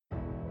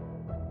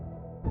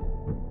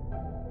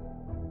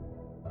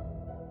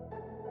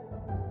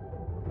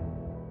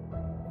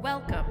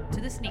to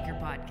the Sneaker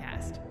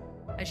Podcast,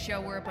 a show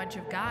where a bunch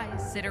of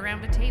guys sit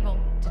around a table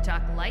to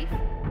talk life,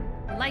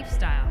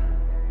 lifestyle,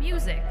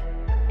 music,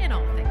 and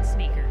all things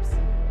sneakers.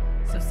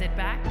 So sit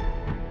back,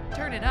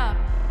 turn it up,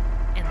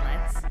 and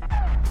let's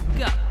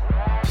go.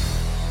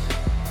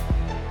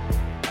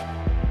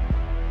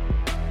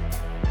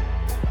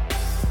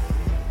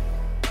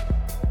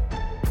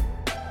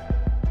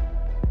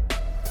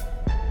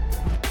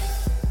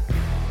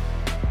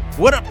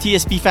 What up,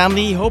 TSP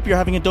family? Hope you're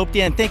having a dope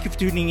day, and thank you for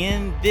tuning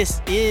in.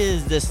 This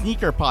is the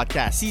Sneaker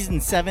Podcast,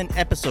 Season 7,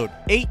 Episode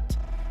 8.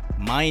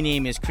 My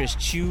name is Chris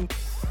Chu,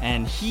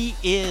 and he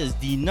is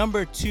the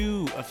number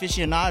 2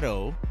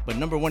 aficionado, but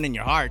number 1 in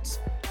your hearts.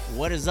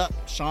 What is up,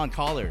 Sean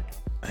Collard?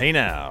 Hey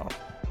now.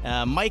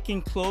 Mike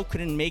and Chloe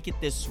couldn't make it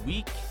this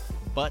week,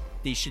 but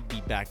they should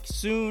be back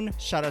soon.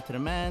 Shout out to the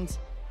mans.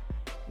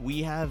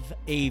 We have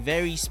a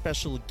very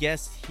special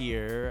guest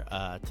here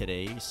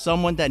today,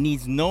 someone that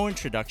needs no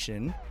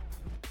introduction,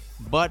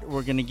 but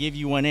we're going to give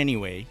you one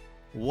anyway.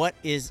 What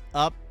is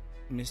up,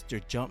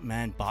 Mr.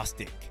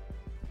 JumpmanBostic?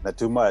 Not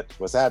too much.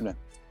 What's happening?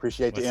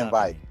 Appreciate the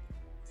invite.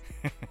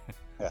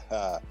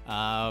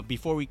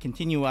 Before we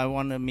continue, I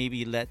want to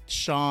maybe let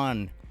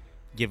Sean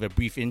give a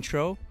brief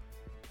intro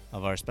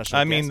of our special guest.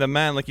 I mean, the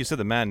man, like you said,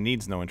 the man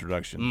needs no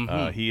introduction.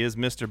 Mm-hmm. He is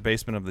Mr.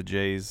 Basement of the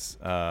Jays.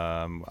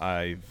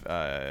 I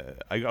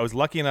was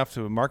lucky enough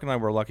to, Mark and I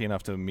were lucky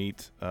enough to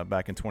meet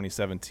back in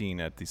 2017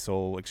 at the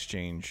Soul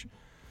Exchange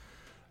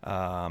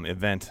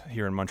event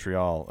here in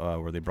Montreal,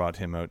 where they brought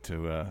him out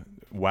to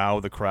wow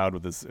the crowd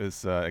with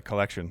his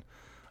collection.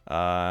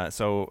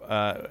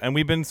 And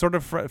we've been sort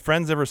of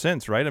friends ever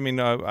since, right? I mean,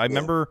 I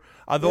remember,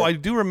 although I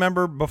do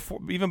remember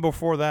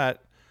before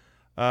that,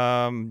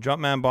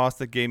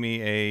 JumpmanBostic gave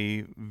me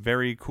a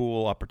very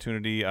cool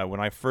opportunity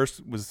when I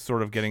first was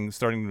sort of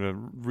starting to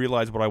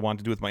realize what I wanted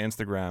to do with my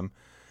Instagram.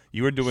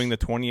 You were doing the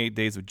 28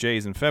 Days of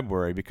Jays in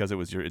February because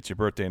it's your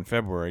birthday in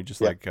February,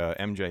 just like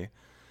MJ.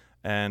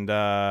 And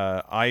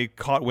I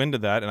caught wind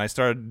of that, and I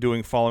started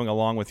following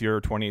along with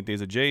your 28 Days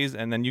of Jays,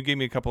 and then you gave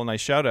me a couple of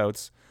nice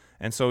shout-outs,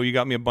 and so you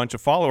got me a bunch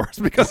of followers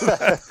because of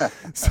that.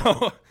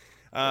 So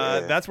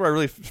that's where I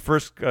really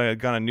first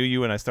kind of knew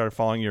you, and I started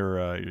following your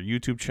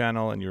YouTube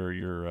channel and your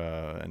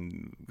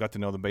and got to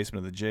know the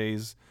Basement of the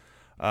Jays.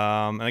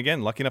 And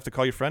again, lucky enough to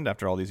call you friend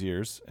after all these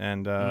years,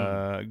 and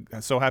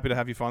so happy to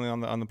have you finally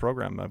on the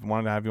program. I've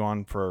wanted to have you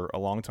on for a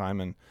long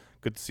time, and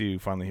good to see you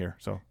finally here.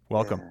 So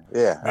welcome.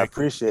 Yeah, I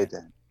appreciate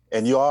that.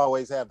 And you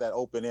always have that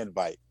open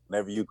invite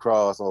whenever you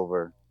cross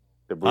over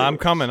the bridge. I'm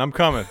coming.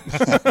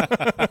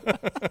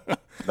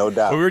 No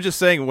doubt. We were just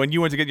saying, when you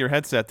went to get your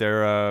headset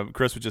there,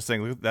 Chris was just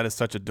saying, look, that is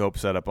such a dope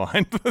setup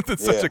behind.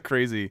 It's such a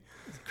crazy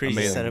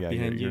amazing setup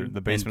behind you. The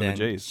Basement of the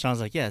Jays.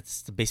 Sean's like, yeah,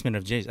 it's the Basement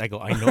of Jays. I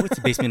go, I know it's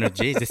the Basement of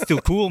Jays. It's still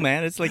cool,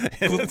 man. It's like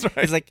cool. That's right.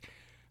 It's like,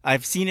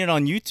 I've seen it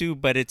on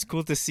YouTube, but it's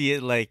cool to see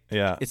it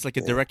it's like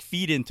a direct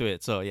feed into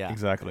it. So yeah,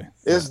 exactly.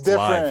 It's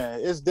different.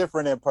 Live. It's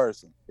different in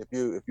person. If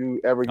you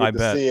ever get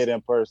to see it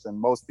in person,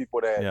 most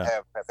people that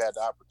have had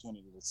the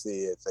opportunity to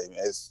see it say,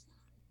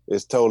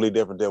 it's totally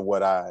different than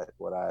what I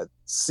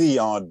see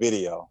on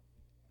video.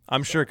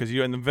 I'm sure, because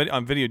you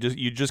on video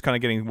you're just kind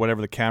of getting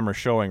whatever the camera's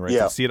showing, right?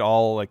 Yeah. To see it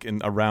all like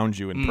around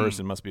you in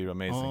person must be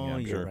amazing. Oh, yeah,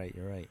 I'm you're sure. right.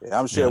 You're right. Yeah,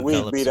 I'm sure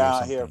we'd be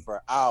down here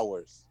for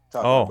hours.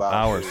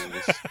 Hours.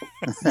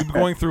 We've been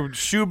going through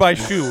shoe by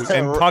shoe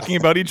and talking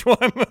about each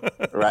one.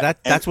 Right.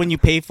 That's when you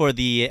pay for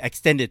the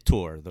extended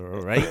tour,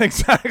 right?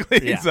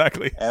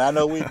 Exactly. And I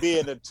know we'd be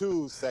in the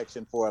twos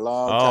section for a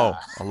long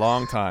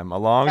time. A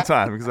long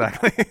time,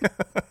 exactly.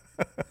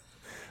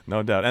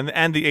 No doubt.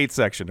 And the 8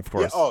 section, of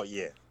course.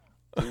 Yeah.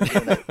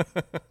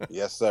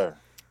 Yes, sir.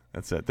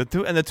 That's it.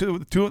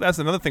 The two. That's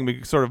another thing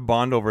we sort of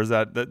bond over is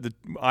that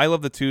I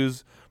love the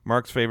 2s.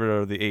 Mark's favorite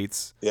are the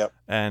 8s. Yep.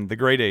 And the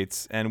great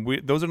 8s, and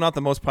those are not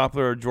the most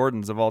popular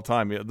Jordans of all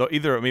time.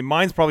 Either, I mean,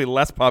 mine's probably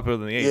less popular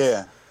than the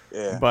 8s.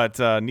 Yeah. But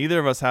neither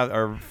of us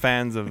are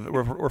fans of.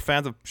 We're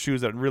fans of shoes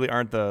that really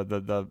aren't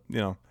the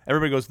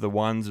everybody goes to the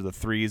 1s or the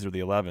 3s or the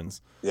 11s.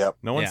 Yep.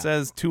 No one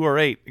says 2 or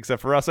 8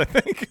 except for us, I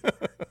think.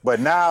 But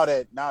now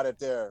that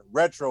they're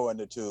retro in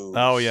the 2s.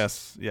 Oh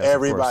yes.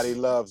 Everybody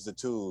loves the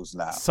 2s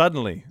now.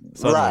 Suddenly,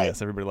 right.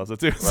 Yes, everybody loves the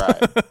 2s.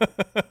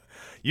 Right.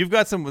 You've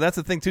got some. That's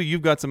the thing too.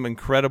 You've got some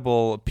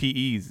incredible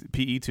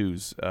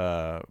PE2s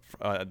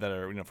that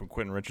are from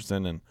Quentin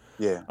Richardson and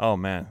oh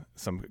man,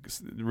 some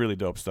really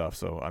dope stuff.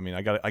 So I mean,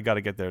 I got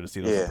to get there to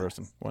see those in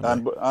person.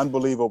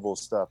 Unbelievable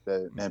stuff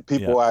and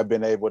people I've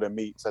been able to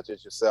meet, such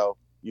as yourself,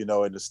 in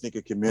the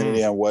sneaker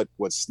community and what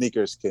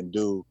sneakers can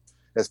do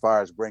as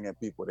far as bringing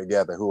people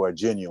together who are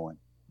genuine.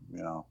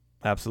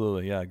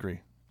 Absolutely, yeah, I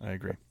agree.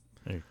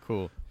 Very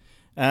cool.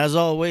 As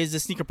always, the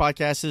Sneaker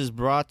Podcast is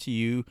brought to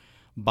you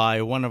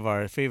by one of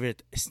our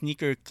favorite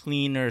sneaker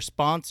cleaner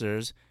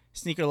sponsors,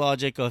 Sneaker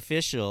Logic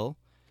Official.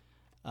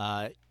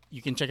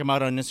 You can check them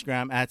out on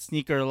Instagram at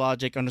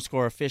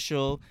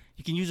sneakerlogic_official.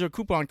 You can use our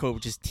coupon code,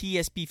 which is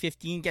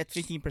TSP15. Get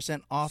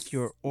 15% off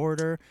your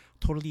order.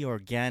 Totally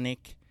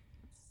organic.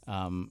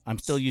 I'm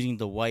still using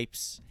the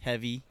wipes,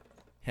 heavy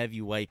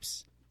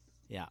wipes.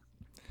 Yeah.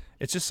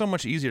 It's just so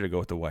much easier to go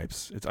with the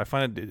wipes. I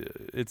find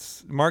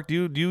it's Mark.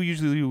 Do you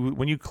usually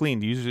when you clean?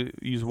 Do you usually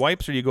use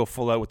wipes or do you go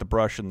full out with the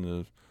brush and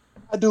the?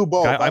 I do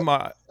both. I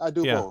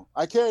do both.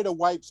 I carry the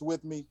wipes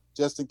with me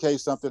just in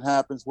case something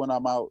happens when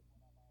I'm out,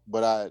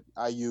 but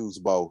I use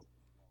both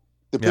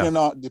depending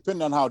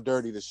on how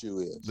dirty the shoe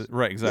is.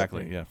 Right.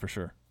 Exactly. Yeah, for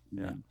sure.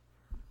 Yeah.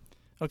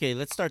 Okay,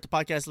 let's start the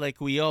podcast like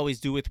we always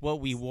do with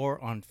what we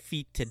wore on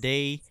feet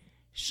today.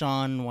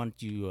 Sean, why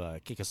don't you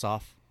kick us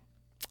off?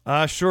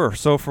 Sure.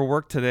 So for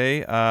work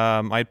today,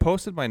 I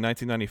posted my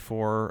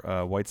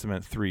 1994 white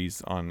cement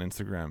 3s on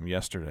Instagram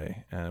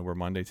yesterday. We're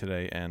Monday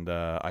today, and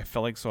I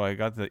felt like I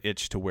got the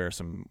itch to wear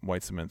some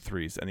white cement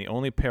 3s. And the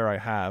only pair I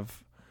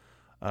have,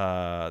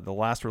 the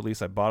last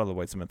release I bought of the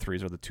white cement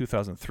 3s are the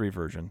 2003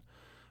 version.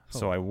 Oh.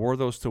 So I wore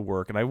those to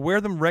work, and I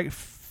wear them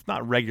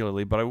not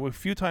regularly, but a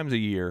few times a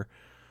year.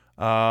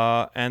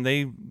 And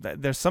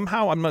they're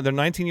somehow they're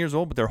 19 years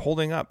old, but they're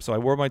holding up. So I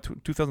wore my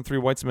 2003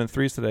 white cement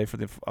 3s today for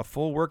a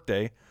full work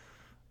day,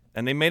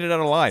 and they made it out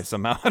alive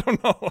somehow. I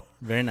don't know.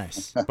 Very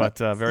nice, but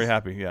very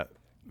happy. Yeah,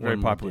 very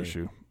popular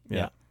shoe.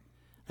 Yeah.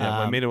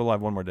 I made it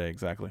alive one more day.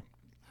 Exactly.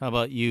 How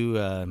about you,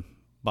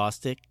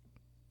 Bostic?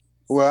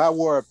 Well, I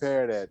wore a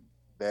pair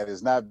that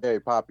is not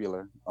very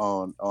popular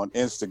on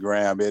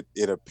Instagram.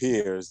 It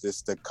appears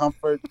it's the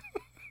Comfort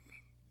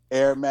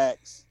Air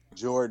Max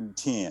Jordan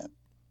 10.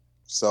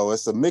 So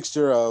it's a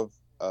mixture of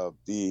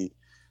the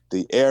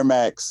Air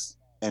Max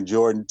and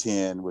Jordan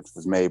 10, which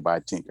was made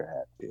by Tinker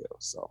Hatfield.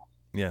 So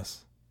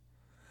yes,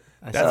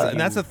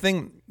 that's the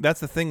thing. That's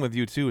the thing with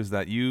you too, is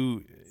that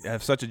you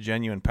have such a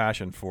genuine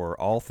passion for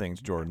all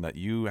things Jordan that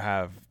you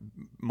have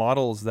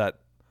models that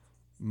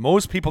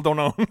most people don't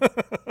own.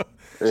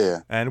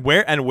 Yeah, and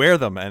wear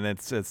them, and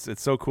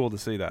it's so cool to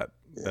see that.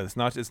 Yeah. It's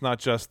not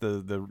just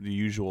the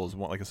usuals.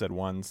 Like I said,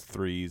 1s,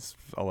 3s,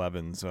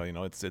 11s. So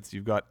it's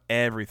you've got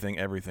everything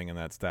in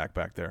that stack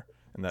back there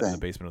in the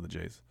basement of the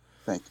Jays.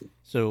 Thank you.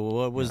 So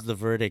what was the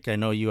verdict? I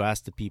know you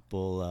asked the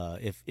people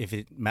if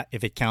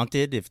it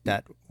counted, if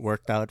that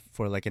worked out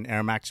for like an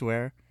Air Max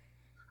wear.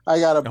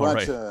 I got a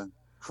bunch of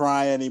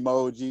crying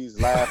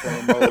emojis,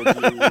 laughing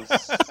emojis.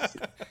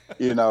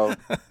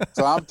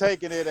 So I'm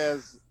taking it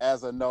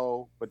as a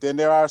no. But then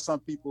there are some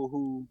people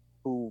who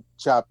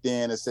chopped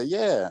in and said,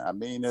 yeah, I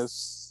mean,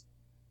 it's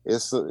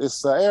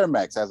Air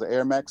Max, has an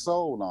Air Max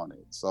sole on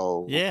it.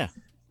 So yeah,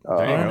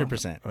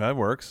 100%. That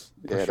works.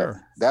 Yeah,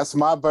 sure. That's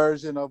my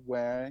version of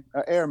wearing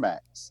an Air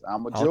Max.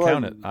 I'm a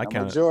Jordan. I'm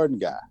a Jordan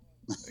guy.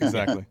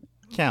 Exactly.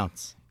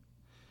 Counts.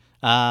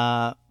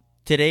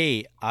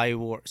 Today I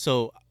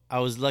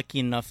was lucky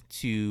enough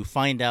to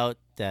find out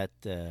that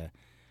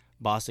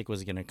Bostic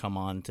was going to come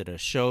on to the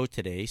show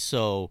today.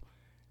 So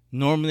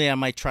normally I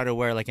might try to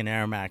wear like an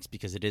Air Max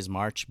because it is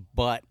March,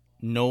 but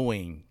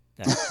knowing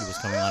that he was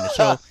coming on the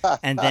show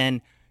and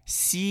then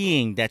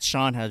seeing that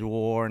Sean had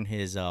worn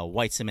his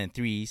white cement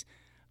 3s,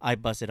 I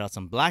busted out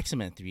some black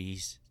cement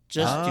 3s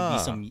just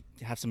to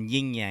have some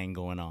yin yang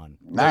going on.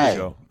 Nice.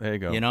 There you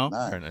go.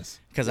 Nice. Very nice.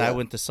 Because I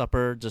went to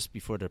supper just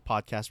before the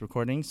podcast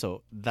recording,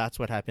 so that's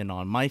what happened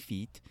on my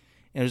feet.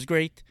 And it was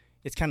great.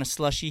 It's kind of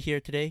slushy here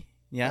today.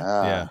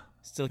 Yeah.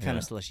 Still kind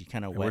of slushy,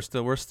 kind of wet.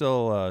 We're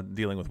still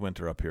dealing with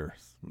winter up here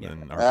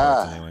in our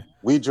parts anyway.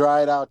 We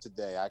dried out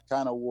today. I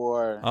kind of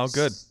wore. Oh,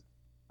 good.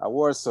 I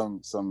wore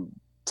some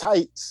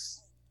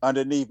tights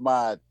underneath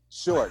my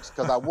shorts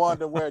because I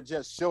wanted to wear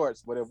just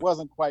shorts, but it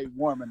wasn't quite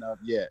warm enough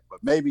yet. But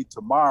maybe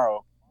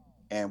tomorrow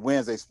and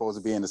Wednesday's supposed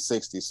to be in the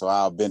 60s, so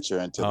I'll venture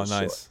into the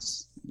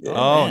shorts. Yeah.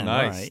 Oh, man,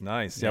 nice,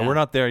 nice. Yeah, we're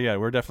not there yet.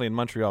 We're definitely in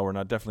Montreal. We're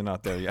definitely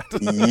not there yet.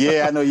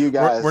 Yeah, I know you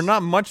guys. We're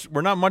not much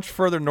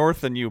further north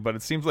than you, but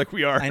it seems like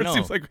we are. I know. It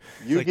seems like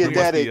you get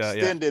that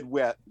extended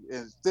winter.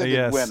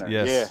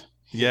 Yes.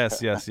 Yeah.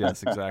 Yes.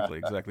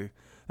 Exactly.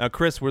 Now,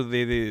 Chris, were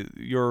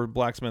your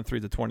Black Cement 3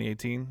 the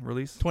 2018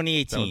 release?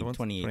 2018.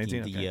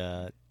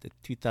 The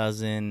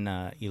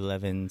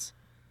 2011s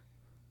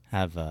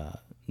have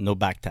no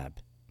back tab.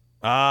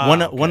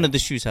 One of the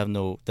shoes have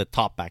the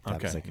top back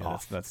tab is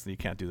off. That's you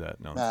can't do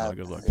that. No, it's not a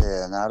good look.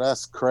 Yeah, now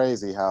that's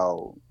crazy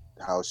how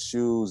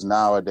shoes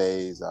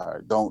nowadays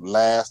don't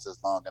last as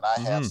long. And I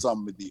have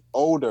some of the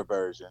older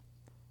version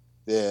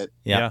that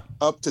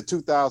up to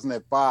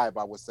 2005,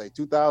 I would say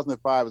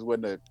 2005 is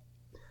when the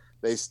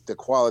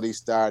quality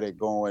started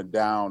going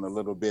down a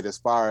little bit as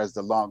far as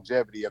the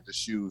longevity of the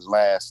shoes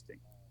lasting.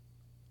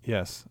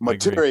 Yes,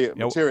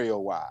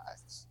 material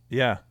wise.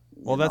 Yeah.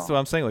 Well, that's what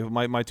I'm saying.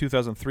 Like my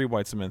 2003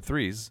 white cement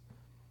 3s,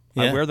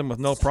 I wear them with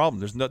no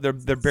problem.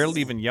 They're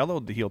barely even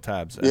yellowed, the heel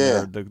tabs.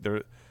 And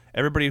they're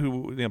everybody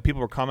who people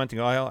were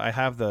commenting, I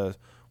have the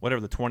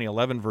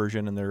 2011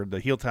 version, and the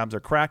heel tabs are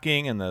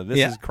cracking, and this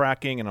is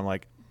cracking, and I'm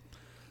like,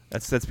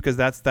 that's because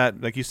that's that,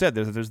 like you said,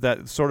 there's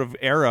that sort of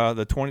era,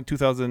 the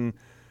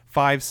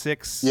 2005,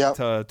 6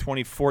 to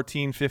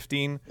 2014,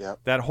 15,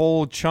 that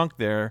whole chunk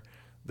there.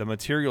 The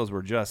materials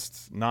were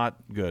just not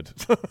good.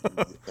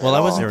 Well, I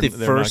wasn't the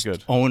first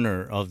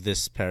owner of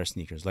this pair of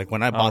sneakers. Like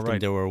when I bought them,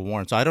 they were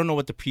worn. So I don't know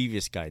what the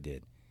previous guy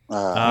did.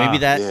 Maybe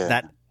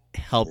that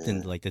helped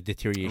in like the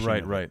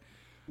deterioration. Right.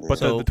 But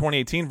the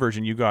 2018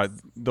 version, you got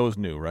those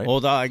new, right? Oh,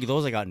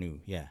 those I got new.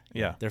 Yeah.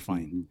 Yeah. They're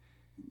fine.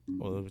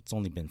 Well, it's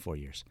only been 4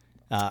 years.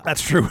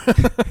 That's true.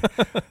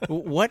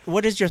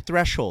 What is your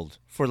threshold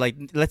for, like,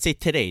 let's say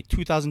today,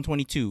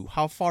 2022?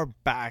 How far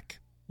back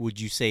would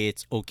you say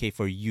it's okay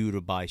for you to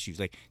buy shoes,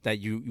 like that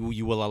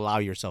you will allow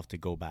yourself to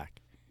go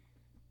back?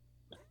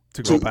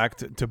 To go back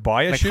to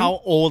buy a shoe? Like,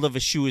 how old of a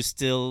shoe is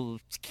still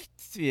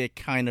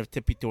kind of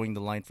tippy-toeing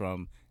the line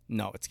from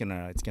no, it's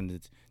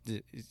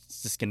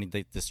just gonna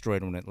destroy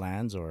it when it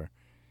lands, or?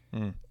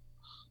 Do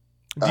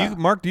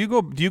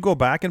you go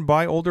back and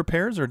buy older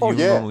pairs, or do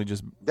you normally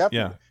just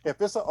definitely? Yeah. If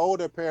it's an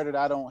older pair that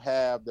I don't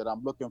have that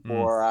I'm looking for,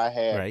 or I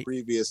had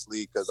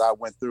previously, because I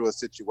went through a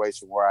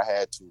situation where I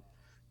had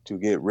to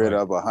get rid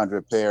of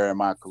 100 pair in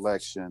my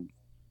collection.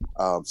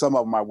 Some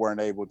of them I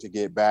weren't able to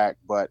get back,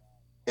 but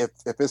if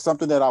it's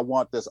something that I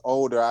want that's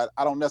older,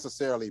 I don't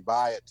necessarily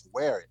buy it to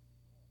wear it.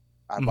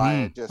 I buy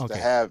it just to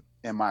have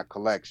in my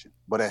collection,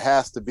 but it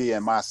has to be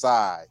in my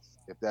size.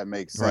 If that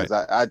makes sense.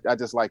 Right. I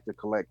just like to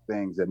collect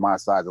things in my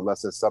size,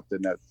 unless it's something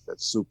that's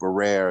super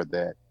rare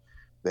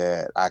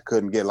that I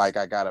couldn't get. Like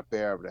I got a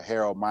pair of the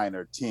Harold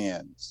Miner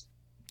 10s.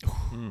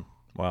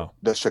 Wow.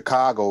 The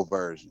Chicago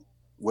version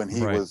when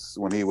he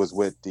was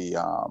with the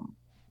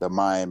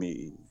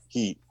Miami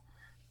Heat.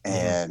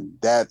 And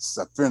that's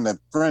a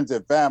friends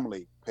and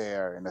family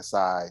pair in a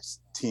size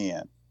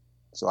 10.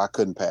 So I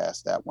couldn't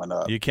pass that one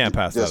up. You can't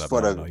pass that up. Just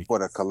for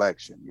the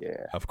collection,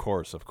 yeah. Of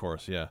course,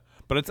 yeah.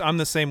 But I'm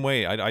the same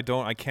way.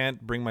 I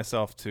can't bring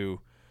myself to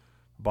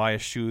buy a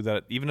shoe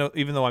that even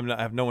though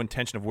I have no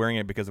intention of wearing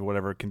it because of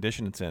whatever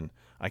condition it's in.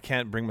 I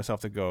can't bring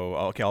myself to go,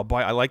 okay,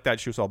 I like that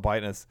shoe, so I'll buy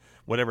it in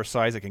whatever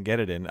size I can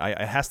get it in.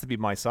 It has to be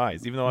my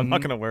size, even though I'm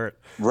not going to wear it.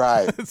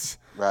 Right.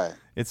 Right.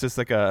 It's just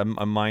like a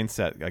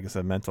mindset, I guess,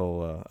 a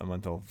mental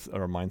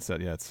or a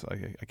mindset. Yeah,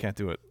 I can't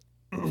do it.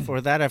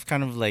 For that, I've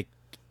kind of like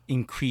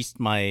increased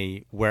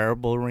my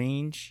wearable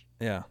range.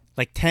 Yeah.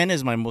 Like 10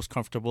 is my most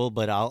comfortable,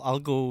 but I'll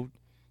go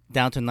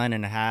down to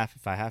 9.5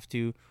 if I have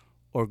to,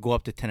 or go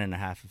up to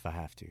 10.5 if I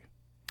have to.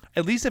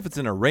 At least if it's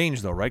in a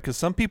range, though, right?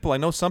 Because I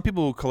know some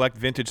people who collect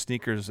vintage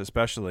sneakers,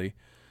 especially,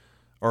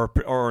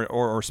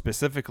 or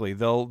specifically,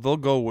 they'll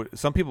go.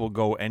 Some people will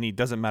go any.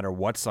 Doesn't matter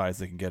what size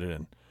they can get it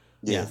in.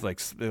 Yeah, it's like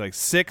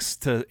 6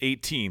 to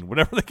 18,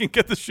 whatever they can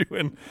get the shoe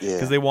in,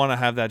 because they want to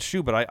have that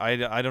shoe. But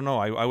I don't know.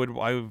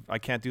 I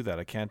can't do that.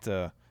 I can't.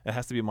 It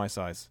has to be my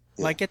size.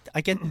 Yeah. Well,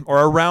 I get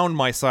or around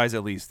my size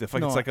at least. If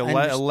it's like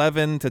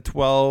 11 to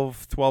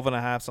 12, 12 and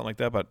a half, something like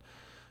that. But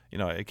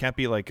it can't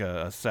be like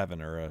a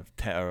 7 or a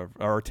 10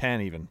 or a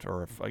 10 even,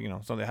 or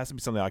something. It has to be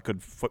something I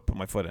could put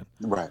my foot in.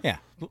 Right. Yeah.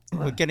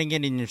 But getting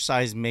it in your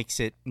size makes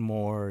it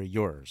more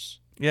yours.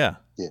 Yeah.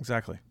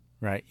 Exactly.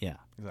 Right. Yeah.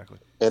 Exactly.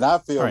 And I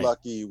feel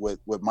lucky with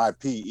my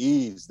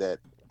PEs that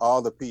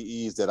all the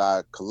PEs that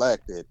I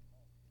collected,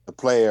 the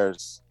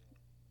players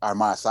are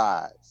my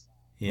size.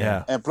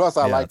 Yeah. And plus,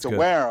 I like to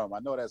wear them. I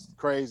know that's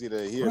crazy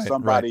to hear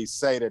somebody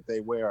say that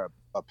they wear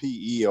a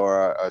PE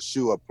or a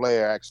shoe a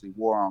player actually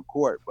wore on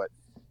court, but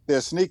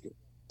they're sneakers.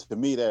 To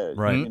me,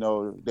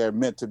 they're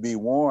meant to be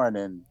worn.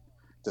 And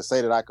to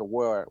say that I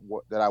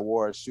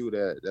wore a shoe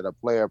that a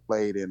player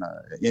played in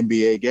an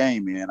NBA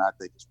game in, I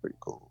think it's pretty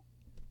cool.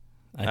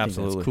 I think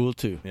that's cool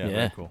too. Yeah.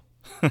 Very cool.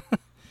 All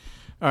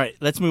right,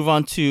 let's move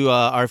on to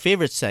our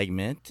favorite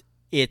segment.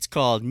 It's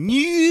called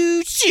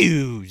New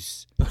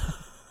Shoes.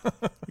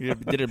 You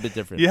did it a bit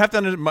different. You have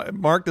to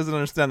Mark doesn't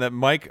understand that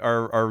Mike,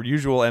 our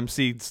usual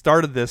MC,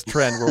 started this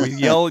trend where we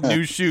yell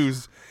new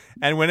shoes,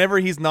 and whenever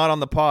he's not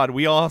on the pod,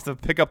 we all have to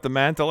pick up the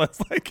mantle.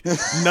 It's like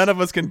none of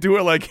us can do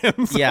it like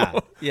him. So.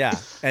 Yeah.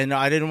 And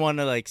I didn't want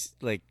to like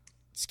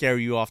scare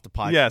you off the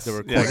pod. Yes, the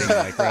recording,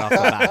 like right off the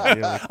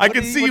bat. Like, I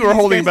can see you were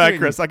holding back,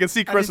 Chris. I can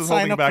see Chris was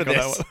holding back on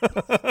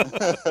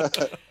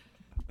that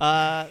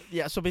one.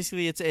 Yeah. So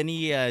basically, it's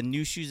any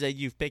new shoes that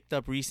you've picked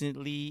up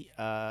recently.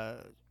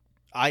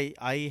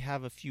 I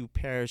have a few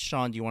pairs.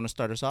 Sean, do you want to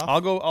start us off?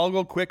 I'll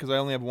go quick because I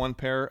only have one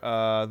pair.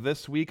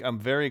 This week I'm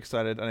very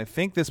excited, and I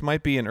think this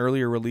might be an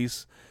earlier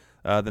release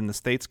than the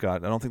States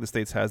got. I don't think the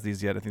States has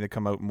these yet. I think they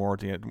come out more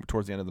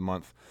towards the end of the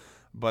month.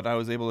 But I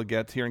was able to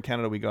get here in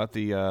Canada. We got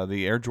the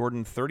Air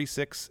Jordan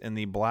 36 in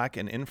the black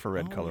and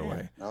infrared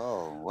colorway. Yeah.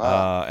 Oh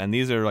wow! And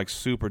these are like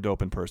super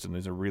dope in person.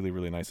 These are really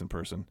really nice in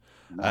person.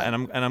 Nice.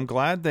 And I'm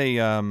glad they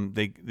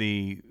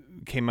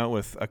came out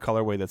with a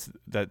colorway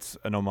that's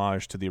an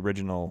homage to the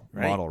original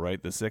model,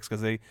 right? The 6,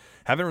 because they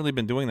haven't really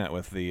been doing that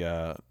with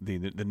the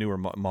newer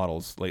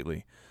models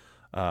lately.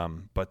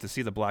 But to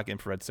see the black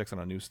infrared 6 on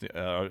a new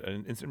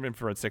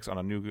infrared 6 on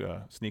a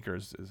new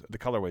sneakers, the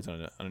colorways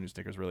on a new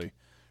sneaker is really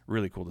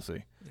really cool to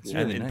see. It's and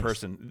really in nice.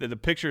 person, the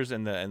pictures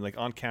and like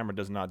on camera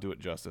does not do it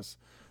justice.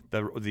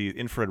 The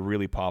infrared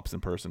really pops in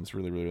person. It's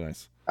really really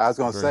nice. I was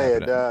going to say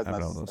it does.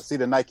 I see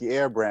the Nike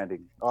Air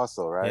branding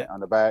also, right? On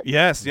the back.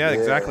 Yes,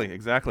 exactly.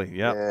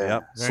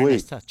 Yep. Very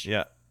nice touch.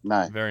 Yeah.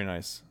 Nice. Very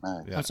nice.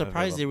 Yeah, I'm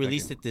surprised they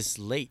released it this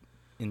late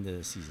in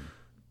the season.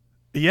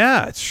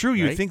 Yeah, it's true.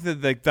 You'd think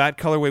that that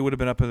colorway would have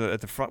been up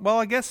at the front. Well,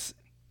 I guess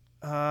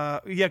Yeah,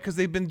 because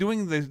they've been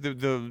doing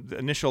the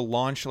initial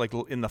launch like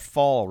in the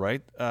fall,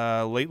 right?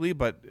 Lately,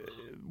 but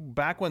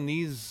back when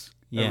these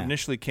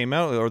initially came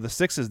out, or the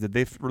 6s did,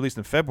 they released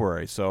in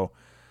February. So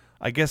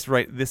I guess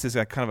this is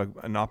a kind of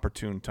an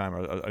opportune time,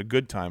 or a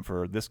good time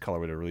for this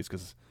colorway to release,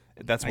 because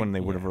that's when they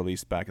would have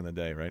released back in the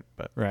day, right?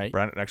 But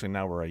actually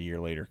now we're a year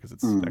later because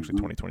it's actually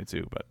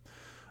 2022.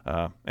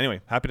 But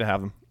anyway, happy to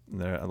have them.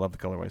 I love the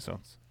colorway. So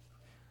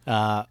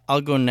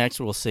I'll go next.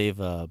 We'll save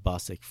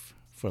Bostic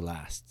for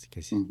last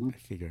because I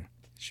figure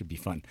it should be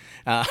fun.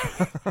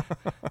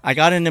 I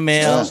got in the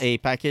mail a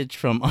package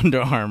from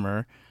Under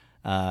Armour.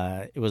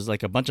 It was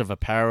like a bunch of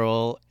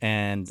apparel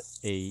and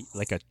a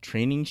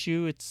training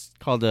shoe. It's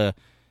called there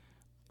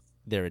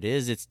it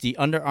is. It's the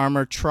Under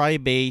Armour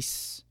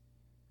Tri-Base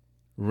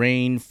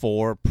Rain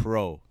 4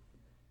 Pro.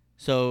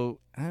 So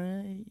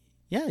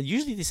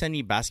usually they send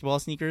me basketball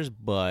sneakers,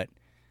 but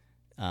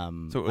so I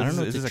don't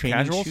know. Is this a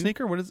casual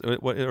sneaker? What is it?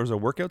 Or is it a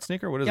workout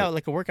sneaker? What is it? Yeah,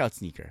 like a workout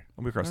sneaker.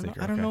 A workout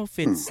sneaker. I don't know if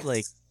it's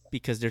like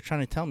because they're trying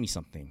to tell me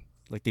something.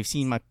 Like they've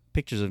seen my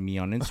pictures of me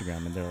on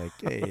Instagram and they're like,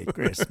 "Hey,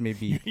 Chris,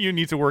 maybe you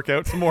need to work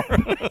out some more.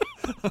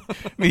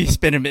 Maybe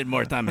spend a bit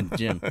more time in the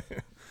gym."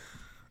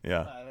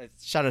 Yeah.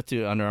 Shout out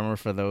to Under Armour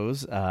for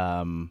those.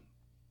 I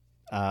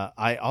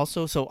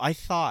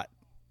thought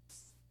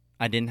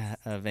I didn't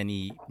have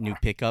any new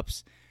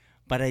pickups,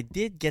 but I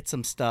did get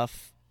some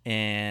stuff,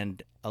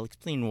 and I'll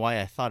explain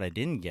why I thought I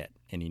didn't get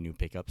any new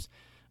pickups.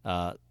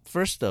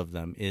 First of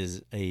them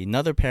is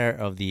another pair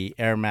of the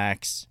Air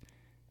Max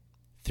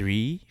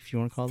 3, if you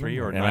want to call them. 3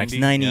 or Air 90, Max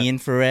 90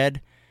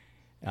 infrared.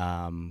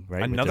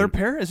 Right. Another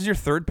pair? Is this your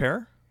third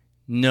pair?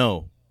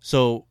 No.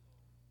 So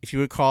if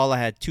you recall, I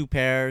had 2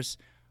 pairs.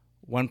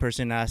 One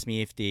person asked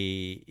me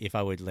if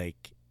I would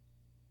like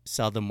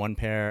sell them 1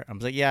 pair. I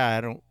was like,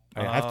 yeah,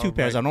 I have 2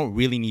 pairs. I don't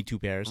really need 2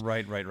 pairs.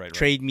 Right.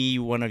 Trade me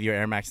one of your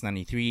Air Max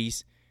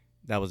 93s.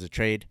 That was a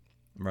trade.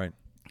 Right.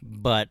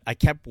 But I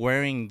kept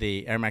wearing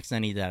the Air Max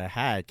 90 that I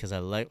had because I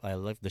like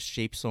the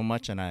shape so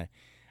much, and I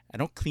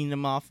don't clean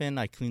them often.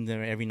 I clean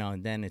them every now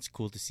and then. It's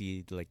cool to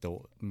see like the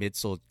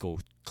midsole go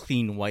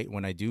clean white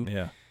when I do.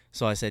 Yeah.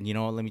 So I said,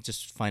 let me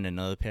just find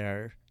another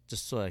pair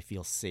just so I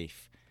feel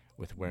safe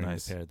with wearing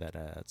the pair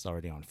that's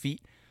already on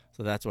feet.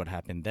 So that's what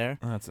happened there.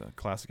 Oh, that's a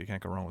classic. You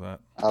can't go wrong with that.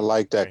 I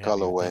like that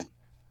colorway.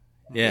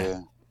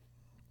 Yeah.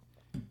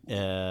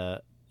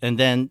 And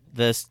then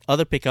this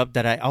other pickup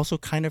that I also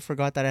kind of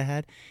forgot that I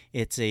had,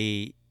 it's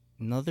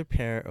another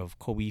pair of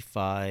Kobe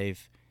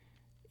 5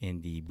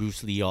 in the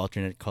Bruce Lee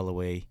alternate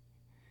colorway.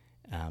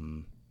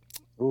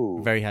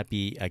 Very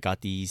happy I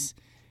got these.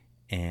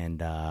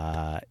 And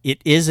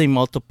it is a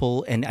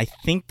multiple, and I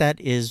think that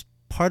is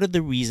part of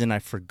the reason I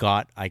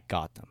forgot I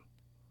got them.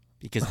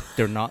 Because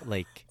they're not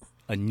like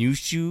a new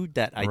shoe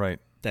that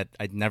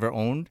I'd never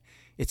owned.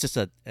 It's just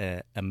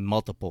a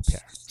multiple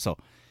pair. So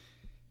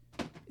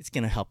it's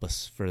going to help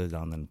us further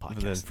down in the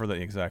podcast.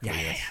 Exactly.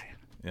 Yeah.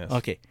 Yes.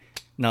 Okay.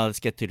 Now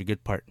let's get to the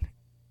good part.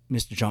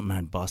 Mr.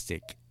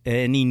 JumpmanBostic,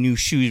 any new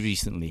shoes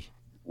recently?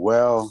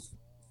 Well,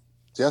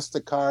 just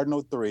the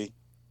Cardinal 3.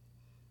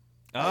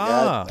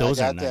 Those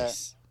are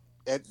nice.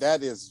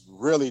 That is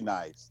really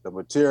nice. The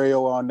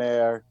material on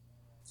there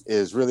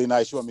is really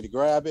nice. You want me to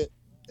grab it?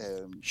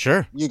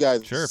 Sure. You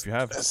guys. Sure, if you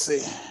have. Let's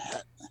see.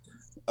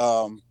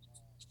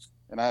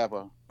 And I have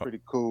a pretty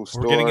cool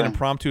story. We're getting an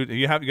impromptu.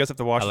 You guys have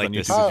to watch it on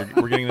YouTube.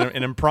 We're getting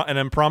an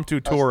impromptu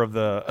tour of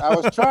the. I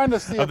was trying to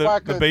see if I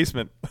could the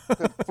basement.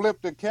 could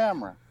flip the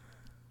camera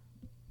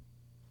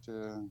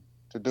to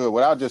do it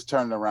without just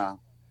turning around.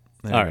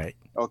 All right.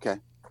 Okay.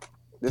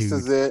 This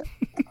is it,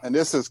 and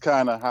this is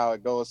kind of how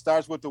it goes.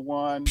 Starts with the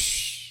one.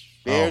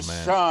 There's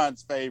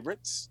Sean's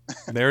favorites.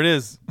 There it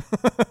is.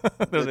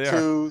 There the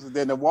twos, and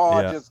then the wall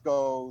just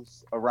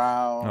goes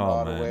around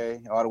all the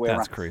way around.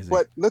 That's crazy.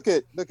 But look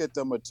at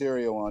the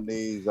material on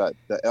these.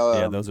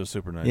 Those are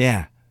super nice.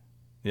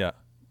 Yeah.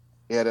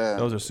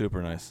 Those are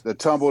super nice. The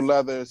tumble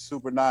leather is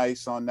super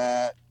nice on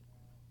that.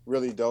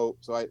 Really dope.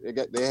 So I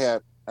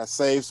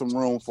saved some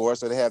room for it,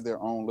 so they have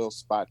their own little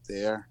spot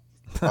there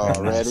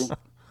already.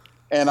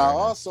 And I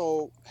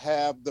also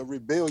have the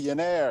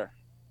Rebellionaire.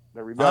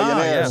 The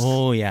Rebellionaires. Yes.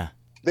 Oh, yeah.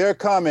 They're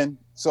coming.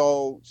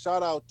 So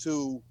shout out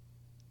to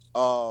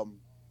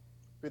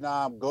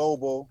Phenom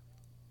Global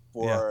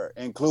for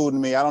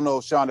including me. I don't know,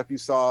 Sean, if you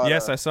saw.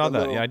 Yes, I saw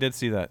that. I did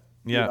see that.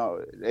 Yeah.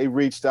 They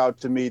reached out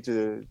to me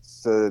to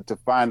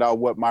find out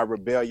what my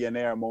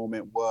Rebellionaire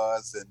moment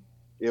was. And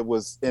it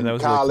was in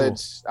college. Really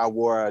cool. I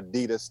wore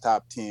Adidas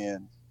Top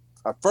 10.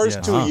 Our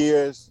first 2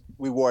 years,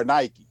 we wore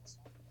Nikes.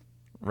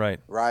 Right.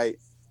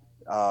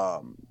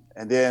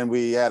 And then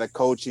we had a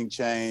coaching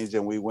change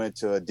and we went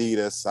to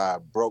Adidas. I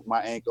broke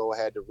my ankle,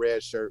 had the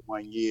red shirt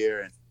 1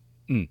 year,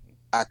 and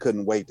I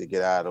couldn't wait to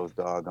get out of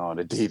those doggone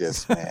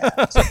Adidas, man.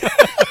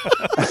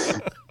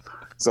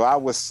 So I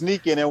was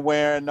sneaking and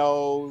wearing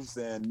those,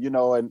 and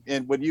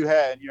and when you're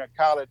in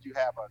college, you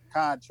have a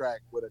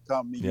contract with a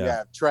company. You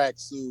have track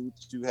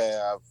suits, you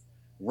have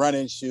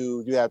running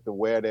shoes, you have to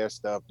wear their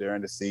stuff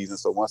during the season.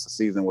 So once the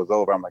season was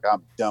over, I'm like,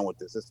 I'm done with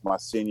this. This is my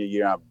senior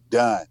year. I'm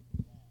done.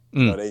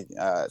 You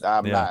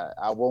know,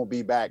 I won't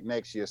be back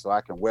next year, so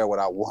I can wear what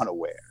I want to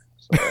wear.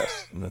 So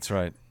that's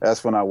right.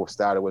 That's when I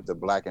started with the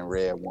black and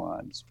red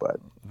ones. But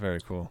very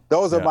cool.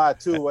 Those are my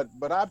two.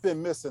 But I've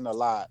been missing a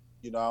lot.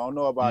 You know, I don't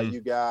know about you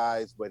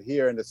guys, but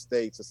here in the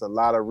States, it's a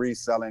lot of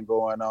reselling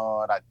going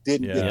on. I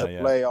didn't get to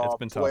play off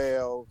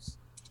 12s.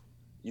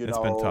 You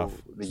know, been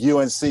tough. The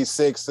UNC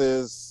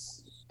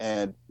 6s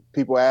and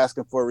people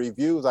asking for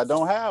reviews. I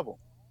don't have them.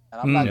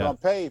 And I'm not going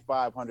to pay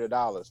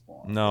 $500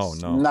 for them. No.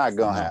 It's not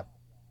going to happen.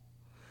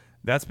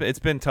 It's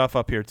been tough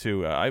up here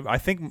too. I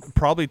think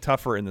probably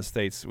tougher in the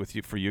States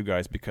for you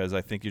guys because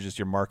I think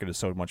your market is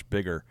so much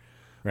bigger.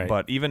 Right.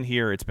 But even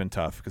here, it's been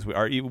tough because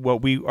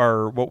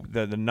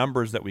the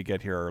numbers that we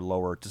get here are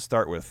lower to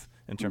start with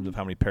in terms of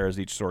how many pairs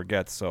each store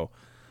gets. So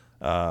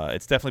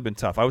it's definitely been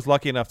tough. I was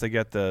lucky enough to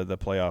get the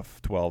playoff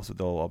 12s.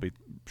 So I'll be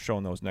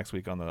showing those next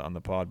week on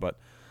the pod. But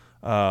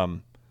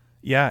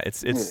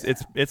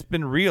it's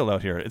been real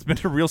out here. It's been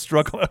a real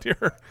struggle out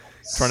here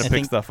trying to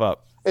pick stuff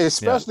up.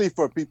 Especially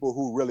for people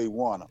who really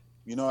want them.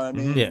 You know what I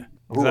mean? Yeah.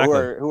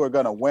 Exactly. Who are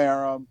going to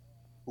wear them,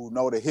 who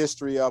know the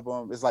history of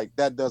them. It's like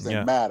that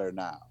doesn't matter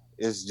now.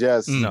 It's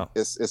just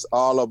it's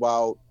all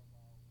about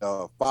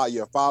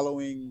your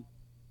following,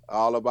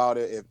 all about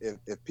it.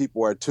 If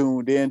people are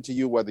tuned in to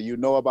you, whether you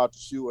know about the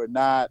shoe or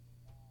not,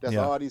 that's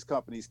all these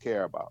companies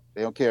care about.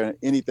 They don't care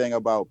anything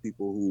about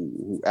people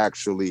who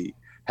actually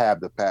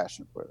have the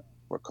passion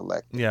for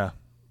collecting.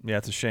 Yeah,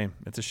 it's a shame.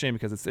 It's a shame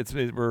because it's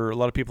where a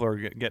lot of people are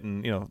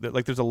getting, you know,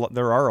 like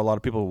there are a lot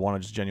of people who want to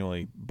just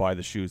genuinely buy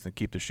the shoes and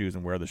keep the shoes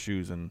and wear the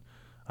shoes, and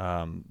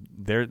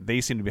they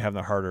seem to be having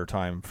a harder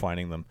time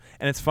finding them.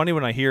 And it's funny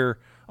when I'll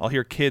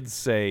hear kids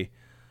say,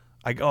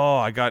 I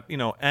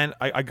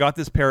got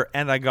this pair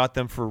and I got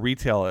them for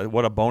retail.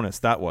 What a bonus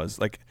that was!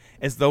 Like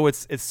as though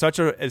it's such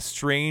a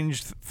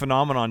strange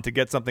phenomenon to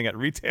get something at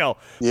retail.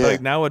 Yeah. But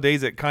like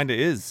nowadays it kind of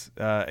is.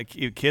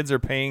 Kids are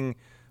paying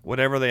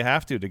whatever they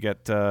have to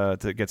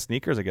get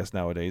sneakers, I guess,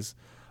 nowadays.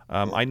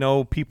 I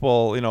know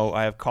people, you know,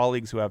 I have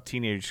colleagues who have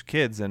teenage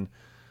kids, and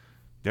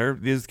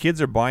these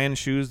kids are buying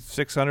shoes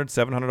 $600,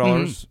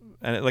 $700,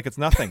 and it's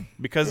nothing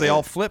because they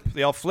all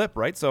flip,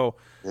 right? So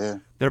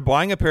they're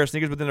buying a pair of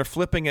sneakers, but then they're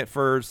flipping it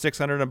for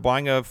 $600 and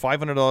buying a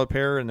 $500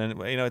 pair, and then,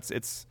 you know, it's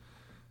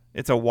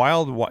like the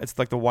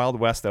Wild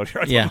West out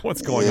here. I don't know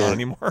what's going on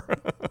anymore.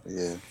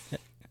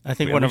 I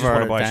think one of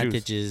our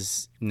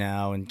advantages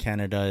now in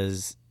Canada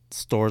is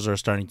stores are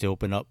starting to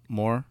open up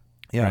more,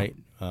 right?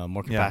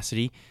 More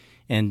capacity,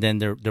 and then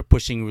they're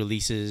pushing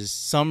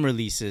some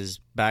releases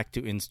back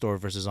to in-store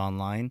versus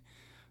online,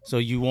 so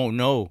you won't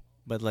know.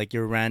 But like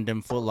your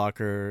random Foot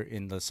Locker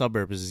in the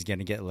suburbs is going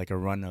to get like a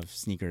run of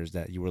sneakers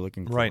that you were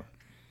looking for. Right.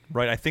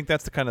 I think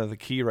that's the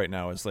key right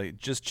now is like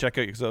just check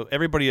out. So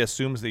everybody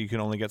assumes that you can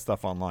only get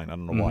stuff online. I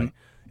don't know why.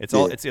 It's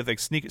like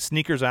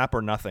sneakers app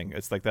or nothing.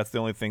 It's like that's the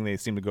only thing they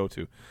seem to go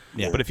to.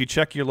 Yeah. But if you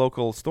check your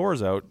local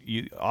stores out,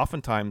 you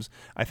oftentimes,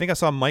 I think I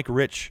saw Mike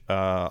Rich,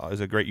 is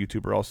a great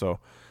YouTuber also.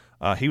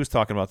 He was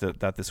talking about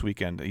that this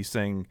weekend. He's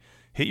saying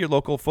hit your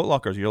local Foot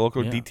Lockers, your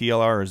local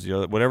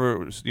DTLRs,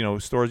 whatever, you know,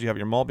 stores you have at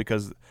your mall,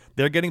 because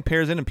they're getting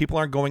pairs in and people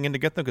aren't going in to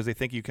get them because they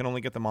think you can only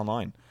get them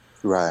online.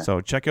 Right. So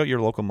check out your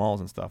local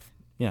malls and stuff.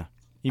 Yeah.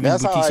 Even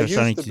that's how I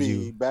used to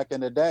be back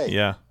in the day.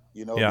 Yeah.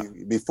 You know,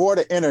 before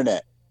the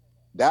internet.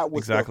 That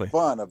was the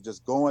fun of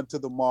just going to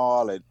the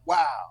mall and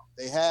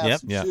they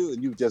have some shoes,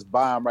 and you just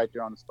buy them right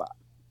there on the spot.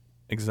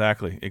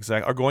 Exactly.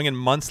 Or going in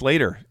months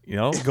later, you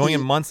know, going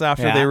in months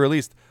after they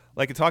released.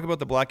 Like to talk about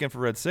the black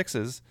infrared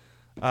 6s,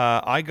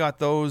 I got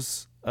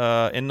those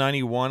in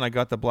 '91. I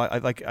got the black.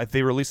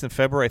 They released in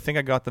February. I think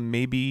I got them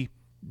maybe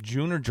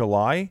June or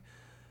July,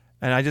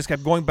 and I just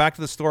kept going back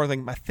to the store.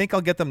 Thinking, I think I'll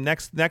get them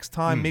next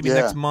time, maybe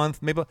next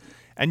month, maybe.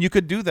 And you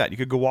could do that. You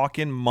could go walk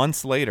in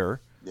months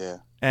later. Yeah.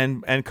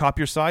 And cop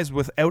your size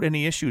without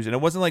any issues, and it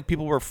wasn't like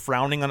people were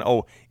frowning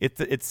on.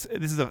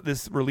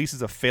 This release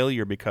is a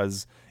failure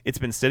because it's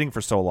been sitting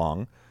for so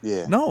long.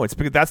 Yeah, no, it's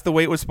because that's the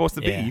way it was supposed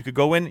to be. You could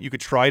go in, you could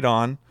try it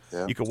on,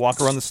 you could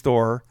walk around the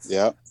store.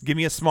 Yeah, give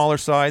me a smaller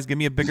size, give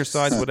me a bigger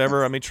size,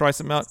 whatever. I mean, try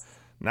something out.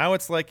 Now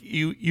it's like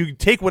you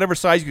take whatever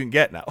size you can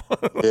get now.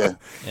 yeah,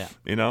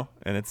 you know,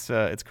 and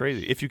it's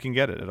crazy if you can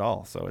get it at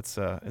all. So it's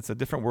a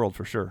different world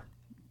for sure.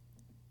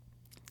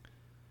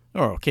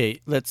 Oh, okay.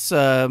 Let's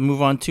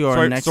move on to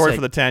our next. Sorry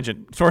for the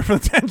tangent. No,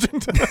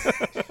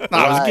 it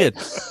was good.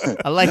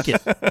 I like it.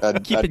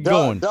 Keep it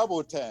going.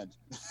 Double tangent.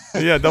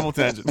 Yeah, double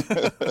tangent.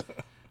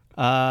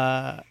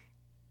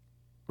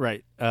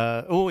 Right.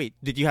 Oh wait,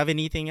 did you have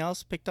anything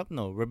else picked up?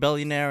 No.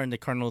 Rebellionaire and the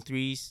Cardinal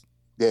 3s.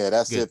 Yeah,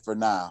 that's it for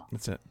now.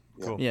 That's it.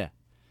 Cool. Yeah.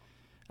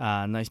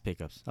 Nice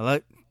pickups.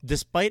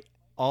 Despite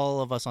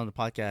all of us on the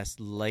podcast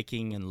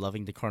liking and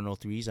loving the Cardinal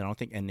 3s, I don't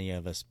think any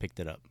of us picked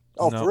it up.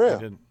 Oh, no, for real? I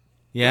didn't.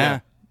 Yeah.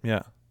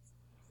 Yeah.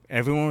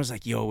 Everyone was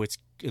like, "Yo, it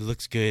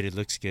looks good. It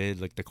looks good.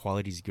 Like the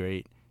quality's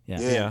great."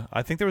 Yeah.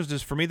 I think there was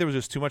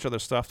just too much other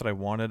stuff that I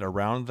wanted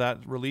around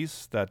that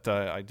release that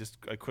I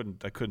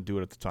couldn't do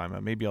it at the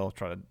time. Maybe I'll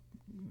try to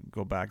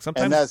go back.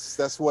 Sometimes, and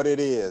that's what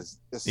it is.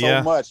 It's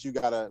so much you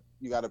gotta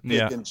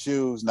pick and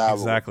choose now.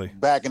 Exactly.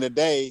 Back in the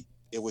day,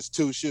 it was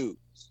 2 shoes.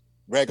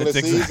 Regular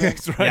season,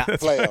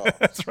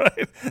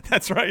 playoffs.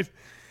 That's right.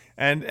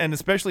 And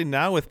especially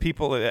now with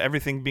people,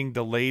 everything being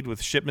delayed,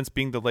 with shipments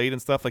being delayed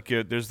and stuff, like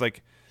there's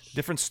like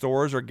different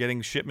stores are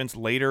getting shipments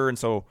later, and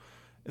so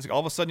it's like all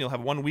of a sudden you'll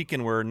have one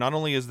weekend where not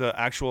only is the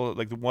actual,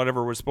 like,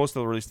 whatever was supposed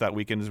to release that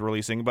weekend is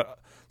releasing, but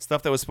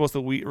stuff that was supposed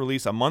to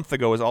release a month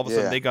ago is all of a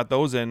sudden they got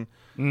those in.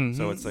 Mm-hmm.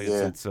 So it's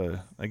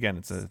a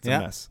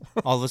mess.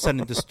 All of a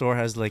sudden the store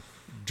has like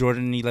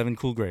Jordan 11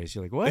 Cool Grays.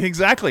 You're like, what?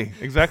 Exactly.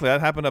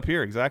 That happened up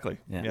here. Exactly.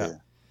 Yeah.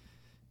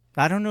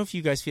 I don't know if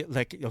you guys feel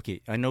like,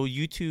 okay, I know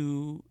you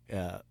two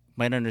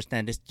might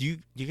understand this. Do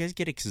you guys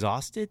get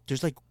exhausted?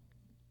 There's like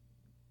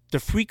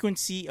the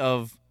frequency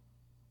of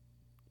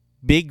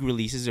big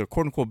releases, or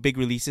quote unquote big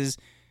releases,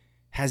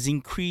 has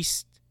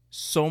increased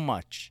so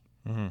much.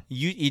 Mm-hmm.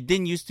 It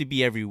didn't used to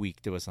be every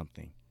week there was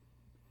something.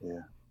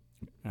 Yeah.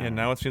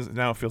 Now it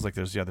feels like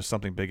there's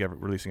something big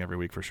releasing every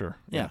week for sure.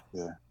 Yeah.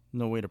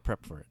 No way to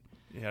prep for it.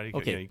 Yeah.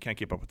 You can't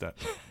keep up with that.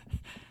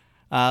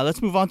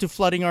 Let's move on to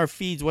flooding our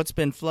feeds. What's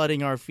been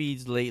flooding our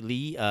feeds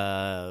lately?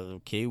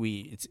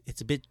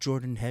 It's a bit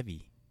Jordan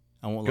heavy.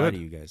 I won't lie to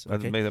you guys.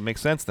 Okay? That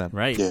makes sense then.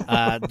 Right.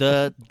 Yeah.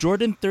 The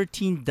Jordan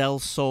 13 Del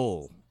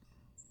Sol,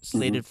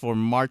 slated for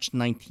March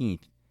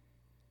 19th.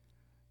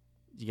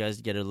 You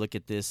guys get a look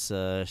at this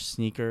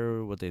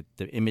sneaker, what the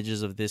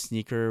images of this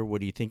sneaker. What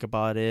do you think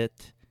about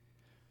it?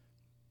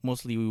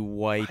 Mostly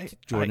white,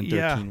 Jordan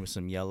 13 with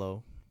some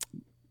yellow.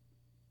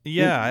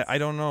 Yeah, I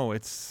don't know.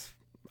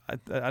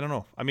 I don't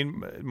know. I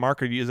mean,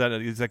 Mark, is that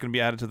going to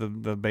be added to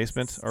the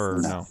basement, or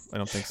no? I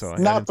don't think so.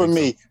 Not for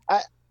me.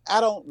 I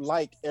don't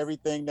like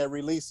everything that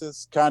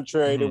releases,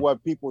 contrary to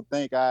what people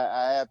think.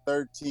 I have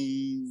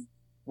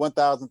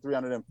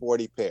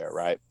 1,340 pair,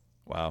 right?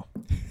 Wow.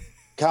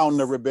 Counting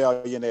the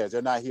Rebellionaires.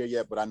 They're not here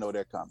yet, but I know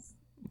they're coming.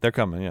 They're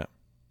coming, yeah.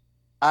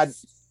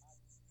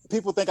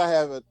 People think I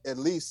have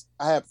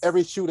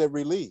every shoe that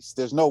released.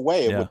 There's no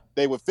way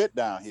they would fit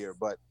down here,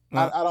 but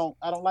I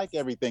don't like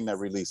everything that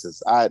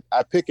releases. I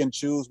pick and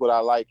choose what I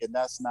like, and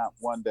that's not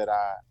one that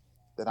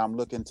I'm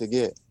looking to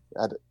get.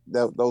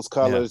 Those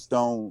colors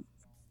don't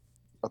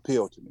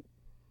appeal to me.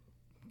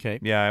 Okay.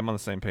 Yeah, I'm on the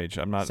same page.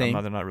 They're not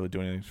really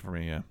doing anything for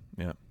me. Yeah.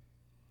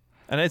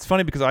 And it's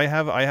funny because I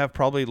have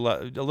probably a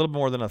little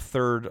more than a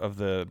third of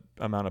the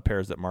amount of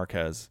pairs that Mark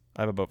has.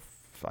 I have about,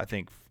 I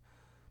think,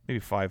 maybe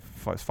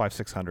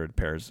 600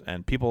 pairs,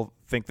 and people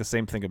think the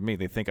same thing of me.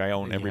 They think I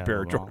own every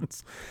pair of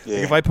Jordans. Yeah.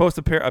 Like if I post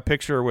a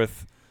picture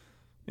with,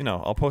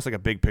 I'll post like a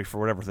big picture for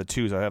whatever, the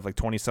twos. I have like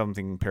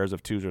 20-something pairs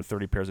of twos or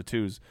 30 pairs of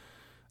twos,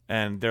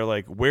 and they're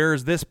like,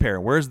 "Where's this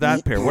pair? Where's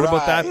that pair? What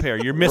about that pair?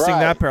 You're missing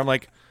that pair." I'm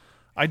like,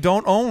 I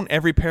don't own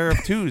every pair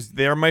of twos.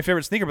 They are my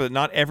favorite sneaker, but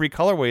not every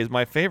colorway is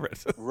my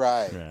favorite.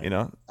 Right.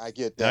 I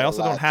get that. I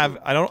also don't have.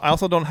 I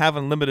also don't have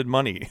unlimited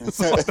money.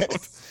 So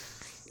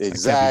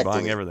exactly. I can't be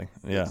buying everything.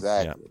 Yeah.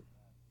 Exactly. Yeah.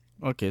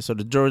 Okay, so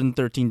the Jordan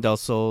 13 Del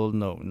Sol,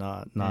 no,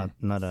 not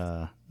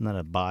a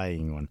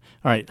buying one.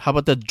 All right, how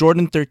about the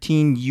Jordan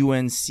 13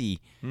 UNC?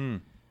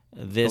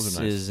 This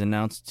is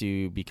announced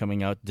to be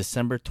coming out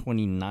December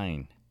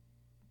 29.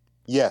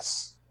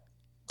 Yes.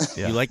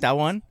 Yeah. You like that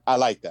one? I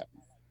like that.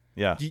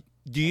 Yeah.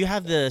 Do you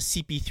have the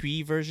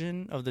CP3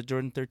 version of the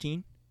Jordan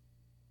 13?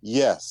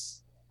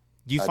 Yes.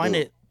 Do you find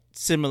it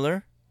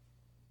similar?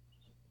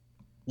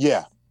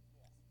 Yeah.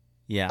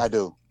 Yeah. I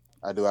do.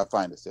 I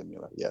find it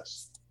similar.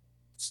 Yes.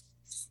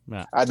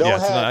 Yeah. I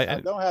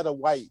don't have the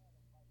white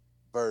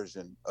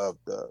version of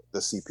the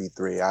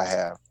CP3. I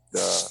have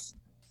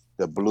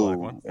the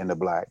blue and the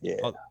black. Yeah.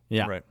 Oh,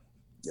 yeah. Right.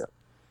 Yeah.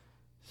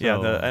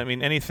 So, yeah. I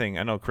mean, anything.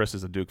 I know Chris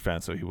is a Duke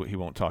fan, so he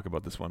won't talk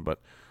about this one, but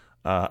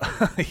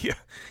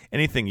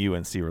anything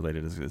UNC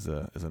related is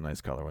a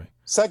nice colorway.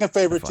 Second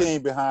favorite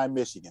team behind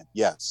Michigan.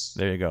 Yes.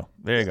 There you go.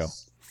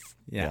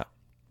 Yeah.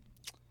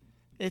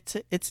 I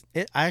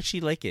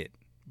actually like it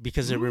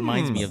because it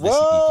reminds me of the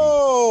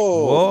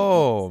CP3.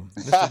 Whoa.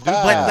 But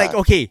like,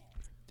 okay,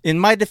 in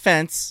my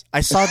defense,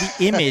 I saw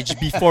the image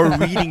before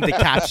reading the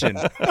caption.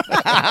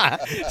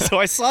 So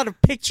I saw the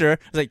picture. I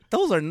was like,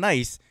 those are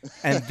nice.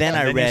 And then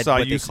I read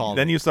what they called.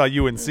 Then you saw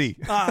UNC.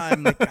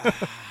 I'm like,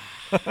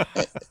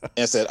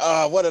 and said,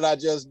 what did I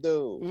just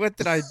do? What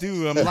did I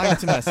do? I'm lying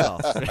to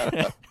myself.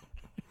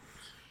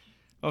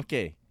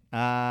 Okay.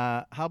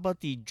 How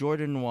about the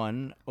Jordan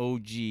 1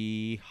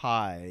 OG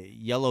High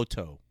Yellow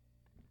Toe?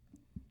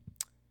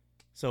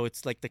 So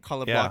it's like the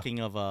color blocking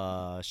of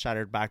a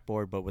shattered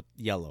backboard, but with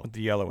yellow. With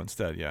the yellow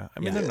instead, yeah. I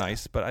mean, they're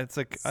nice, but it's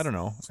like, I don't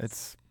know.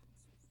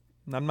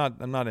 I'm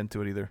not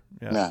into it either.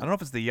 Yeah. Nah. I don't know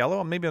if it's the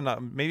yellow. Maybe I'm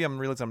not. Maybe I'm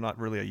realizing I'm not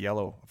really a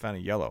fan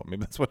of yellow. Maybe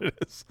that's what it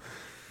is.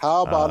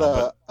 How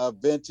about a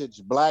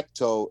vintage black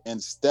toe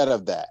instead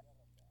of that?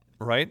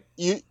 Right.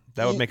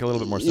 That would make a little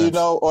bit more sense.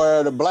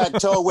 Or the black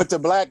toe with the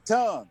black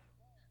tongue.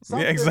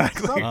 Yeah,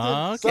 exactly.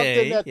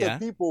 Something that the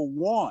people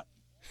want.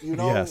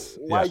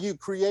 While you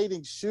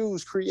creating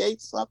shoes,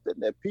 create something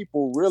that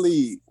people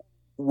really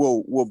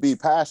will be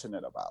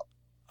passionate about.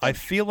 I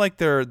feel like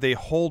they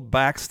hold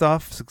back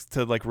stuff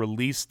to like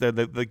release.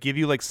 They give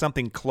you like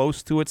something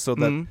close to it, so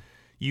that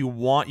you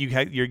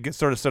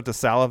sort of start to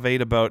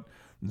salivate about.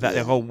 that.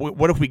 Yeah.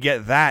 What if we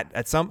get that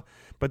at some?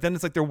 But then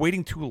it's like they're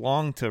waiting too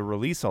long to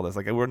release all this.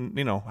 Like,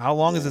 how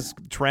long is this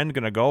trend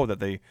gonna go that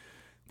they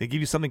give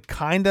you something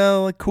kind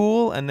of like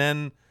cool, and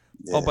then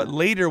but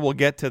later we'll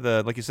get to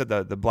the, like you said,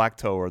 the black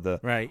toe or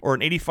or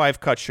an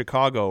 85 cut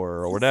Chicago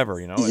or whatever.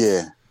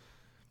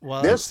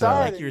 Well, they're it's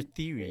starting. like your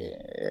theory.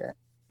 Yeah.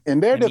 In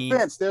their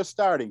defense, they're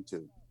starting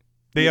to.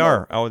 They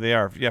are. Oh, they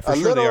are. Yeah, for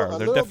sure they are.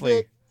 They're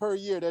definitely bit per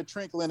year. They're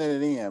trickling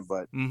it in,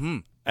 but. Mm-hmm.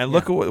 And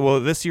look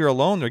at this year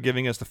alone, they're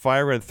giving us the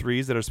Fire Red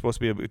 3s that are supposed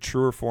to be a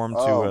truer form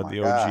to the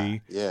OG.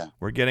 God. Yeah.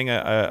 We're getting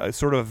a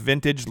sort of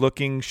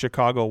vintage-looking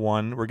Chicago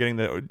one. We're getting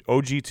the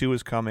OG 2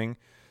 is coming.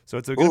 So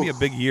it's going to be a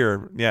big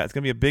year. Yeah, it's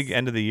going to be a big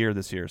end of the year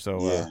this year.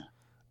 So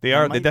they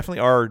definitely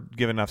are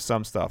giving us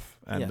some stuff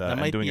and that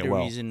might doing be it the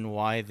well. reason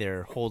why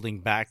they're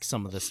holding back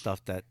some of the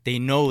stuff that they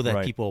know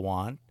that people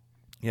want.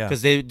 Yeah.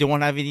 Because they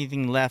won't have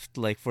anything left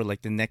for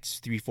the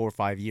next 3, 4,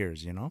 5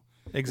 years,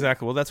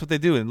 Exactly. Well, that's what they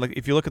do. And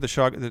if you look at the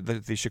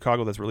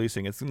Chicago that's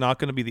releasing, it's not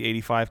going to be the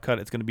 85 cut.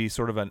 It's going to be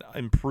sort of an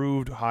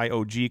improved high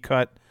OG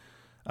cut,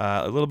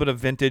 a little bit of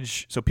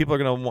vintage. So people are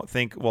going to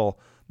think, well,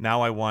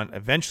 now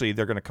eventually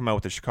they're going to come out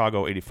with the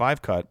Chicago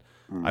 85 cut.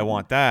 Mm-hmm. I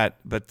want that.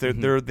 But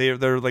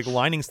they're like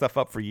lining stuff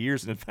up for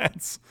years in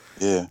advance.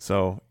 Yeah.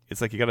 So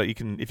it's like if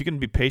you can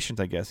be patient,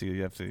 I guess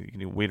you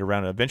can wait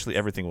around, and eventually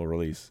everything will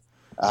release.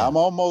 I'm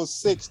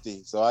almost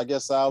 60, so I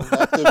guess I'll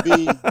have to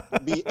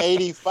be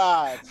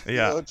 85.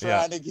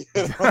 Trying to get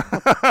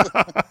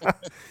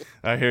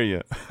I hear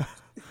you.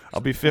 I'll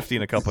be 50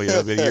 in a couple of years.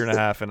 It'll be a year and a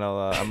half, and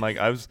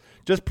I was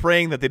just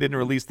praying that they didn't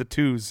release the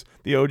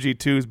OG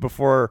 2s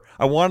before.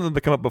 I wanted them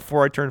to come up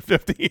before I turned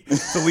 50.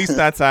 So at least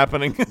that's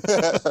happening.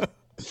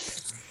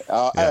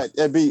 I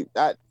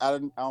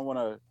don't want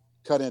to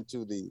cut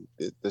into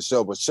the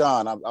show, but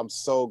Sean, I'm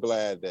so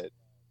glad that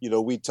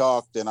we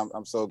talked, and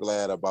I'm so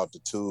glad about the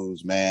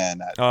 2s,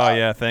 man.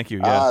 Thank you.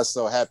 Yeah. I was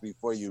so happy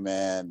for you,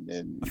 man.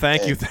 And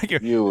thank you.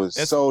 You were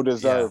so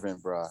deserving,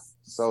 bro.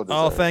 So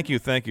deserving. Oh,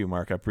 thank you,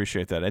 Mark. I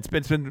appreciate that. It's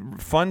been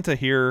fun to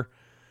hear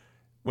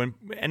when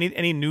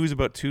any news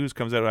about 2s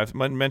comes out. I've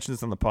mentioned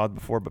this on the pod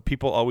before, but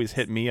people always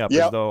hit me up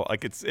as though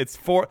like it's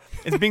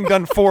being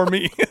done for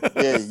me.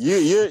 Yeah,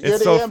 you're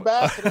the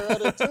ambassador of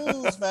the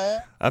 2s,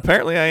 man.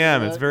 Apparently, I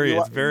am. It's very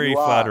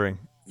flattering.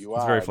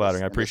 It's very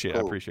flattering. I appreciate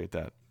cool. I appreciate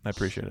that. I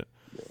appreciate it.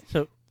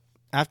 So,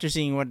 after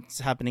seeing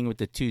what's happening with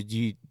the 2s,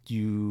 do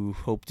you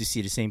hope to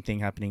see the same thing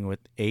happening with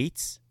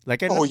 8s? Like,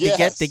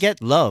 they get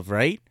love,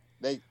 right?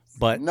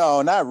 But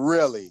no, not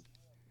really.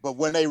 But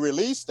when they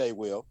release, they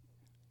will.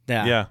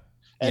 Yeah.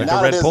 And like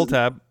a red pull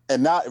tab.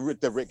 And not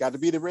got to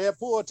be the red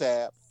pull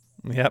tab.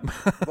 Yep.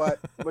 but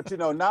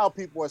now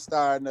people are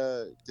starting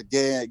to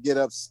get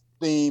up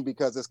steam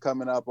because it's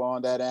coming up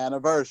on that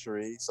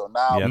anniversary. So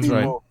now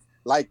people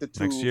like the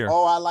 2s.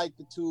 Oh, I like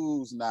the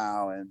 2s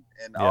now, and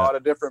all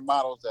the different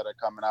models that are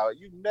coming out.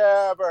 You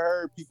never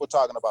heard people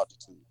talking about the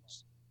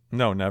 2s.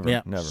 No,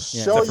 never, never.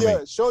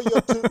 Show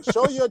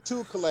your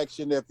 2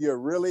 collection if you're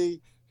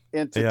really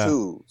into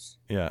 2s.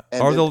 Yeah,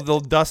 and or they'll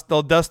dust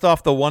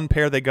off the one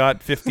pair they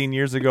got 15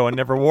 years ago and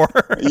never wore.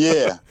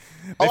 Yeah,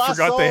 they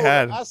forgot they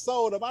had. I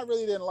sold them. I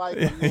really didn't like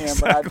them then,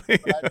 exactly.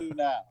 but I do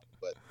now.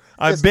 But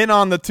I've been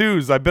on the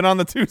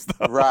 2s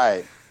though.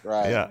 Right.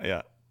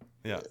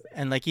 Yeah.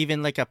 And like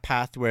even like a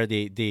path where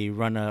they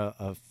run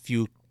a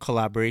few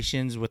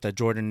collaborations with a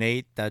Jordan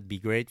 8, that'd be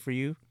great for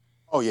you.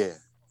 Oh yeah.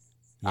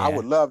 I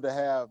would love to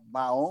have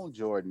my own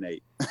Jordan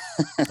 8.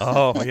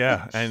 Oh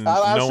yeah, and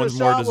no one's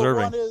more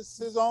deserving. Would run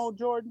his own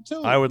Jordan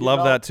 2. I would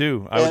love that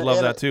too. I would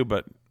love that too,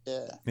 but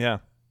yeah.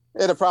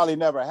 It'll probably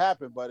never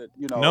happen, but it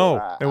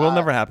will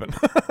never happen.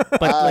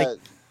 But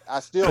I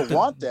still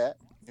want that,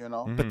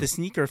 Mm-hmm. But the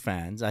sneaker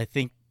fans, I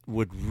think,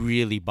 would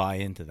really buy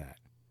into that.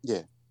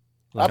 Yeah.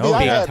 Like,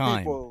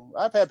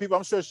 I've had people.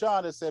 I'm sure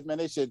Sean has said, "Man,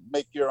 they should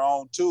make your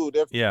own too."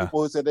 There are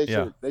people who said they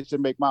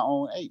should make my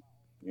own 8.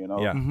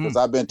 Because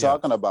I've been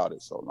talking about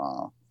it so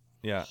long.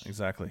 Yeah,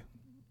 exactly.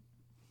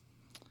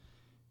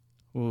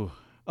 Ooh.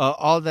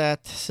 All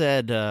that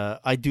said,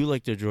 I do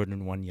like the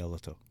Jordan 1 yellow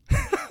toe.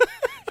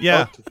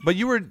 Yeah, okay. But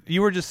you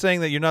were just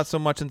saying that you're not so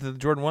much into the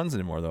Jordan 1s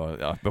anymore,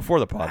 though. Before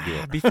the pod,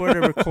 before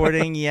the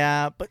recording,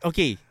 yeah. But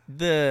okay,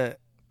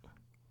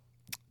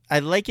 I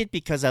like it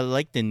because I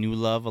like the new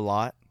love a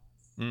lot.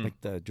 Like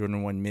the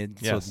Jordan 1 mid,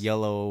 so the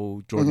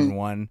yellow Jordan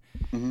 1.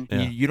 Mm-hmm.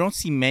 Yeah. You don't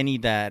see many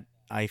that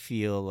I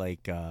feel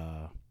like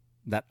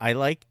that I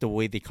like the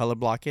way they color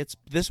block it.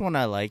 This one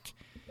I like.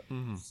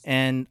 Mm-hmm.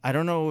 And I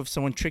don't know if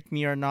someone tricked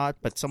me or not,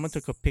 but someone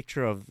took a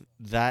picture of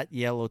that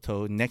yellow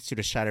toe next to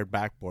the shattered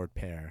backboard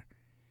pair.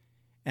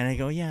 And I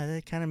go, yeah,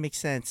 that kind of makes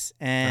sense.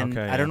 And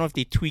I don't know if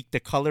they tweaked the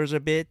colors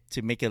a bit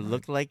to make it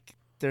look like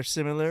they're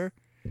similar.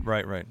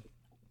 Right.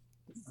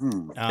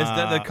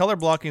 The color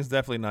blocking is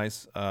definitely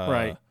nice.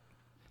 Right.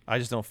 I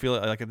just don't feel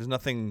it. Like there's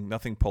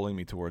nothing pulling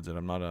me towards it.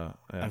 I'm not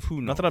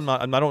who knows? Not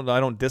that I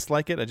don't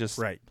dislike it. I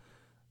just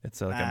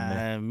It's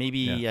like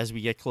maybe as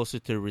we get closer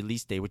to the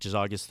release date, which is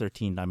August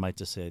 13th, I might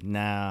just say,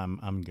 nah,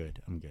 I'm good.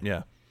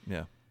 Yeah.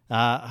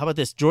 How about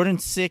this? Jordan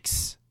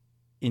 6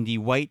 in the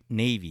white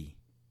navy.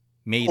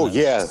 Oh,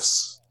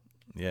 yes.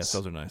 Yes,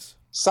 those are nice.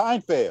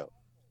 Seinfeld.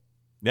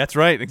 That's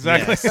right.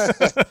 Exactly.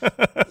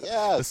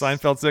 Yes. The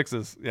Seinfeld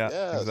sixes. Yeah,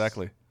 yes.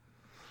 Exactly.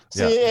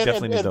 See, yeah,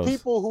 definitely need and those.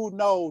 people who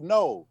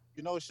know,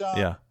 you know, Sean.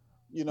 Yeah.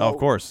 You know, of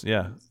course.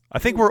 Yeah. I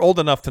think we're old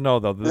enough to know,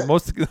 though.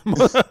 Most of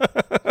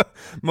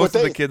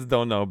the kids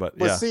don't know, but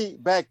yeah. But see,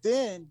 back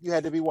then you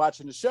had to be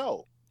watching the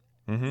show,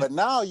 but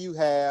now you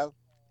have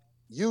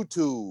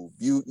YouTube.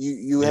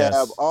 You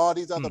have all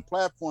these other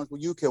platforms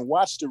where you can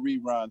watch the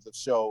reruns of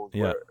shows.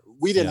 Where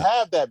we didn't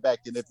have that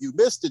back then. If you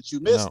missed it, you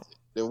missed it.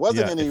 There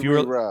wasn't any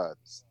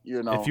reruns.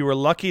 You know, if you were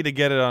lucky to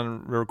get it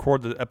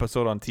record the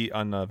episode on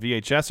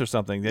VHS or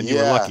something, then you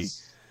were lucky.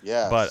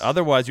 Yeah. But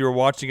otherwise, you were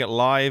watching it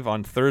live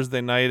on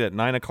Thursday night at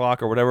 9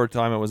 o'clock or whatever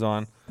time it was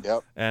on.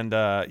 Yep.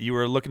 And you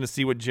were looking to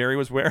see what Jerry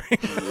was wearing.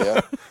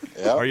 Yep.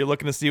 Are you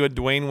looking to see what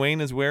Dwayne Wayne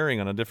is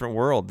wearing on A Different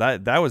World?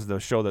 That was the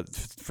show that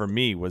for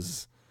me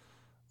was.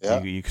 Yeah.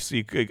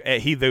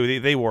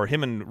 They wore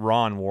him and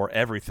Ron wore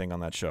everything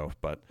on that show.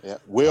 But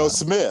Will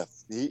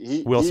Smith.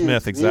 Will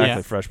Smith,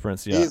 exactly. Fresh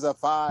Prince. Yeah. He's a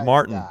fine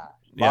Martin. guy.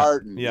 Yeah.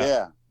 Martin.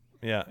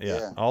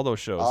 Yeah. All those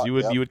shows. You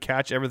would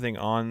catch everything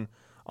on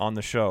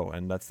the show,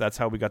 and that's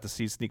how we got to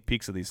see sneak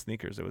peeks of these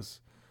sneakers. It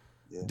was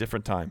a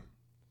different time.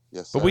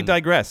 Yes, but we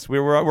digress.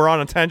 We're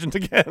on a tangent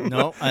again.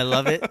 No, I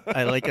love it.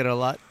 I like it a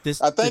lot.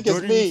 I think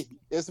it's me.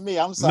 It's me.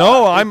 I'm sorry.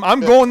 No,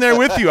 I'm going there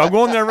with you. I'm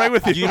going there right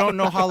with you. You don't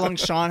know how long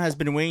Sean has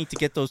been waiting to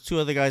get those two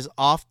other guys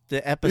off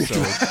the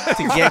episode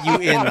to get you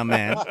in, my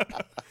man.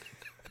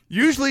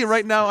 Usually,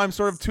 right now, I'm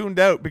sort of tuned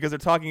out because they're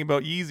talking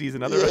about Yeezys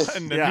and other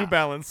and New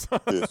Balance.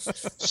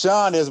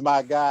 Sean is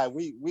my guy.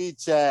 We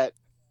chat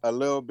a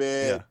little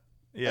bit,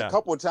 a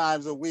couple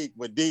times a week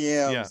with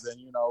DMs,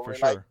 and we're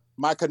like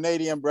my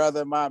Canadian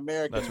brother, my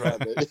American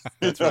brother.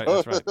 That's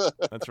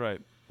right.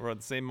 We're on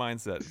the same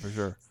mindset for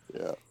sure.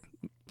 Yeah.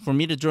 For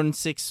me, the Jordan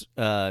 6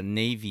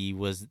 Navy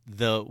was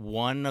the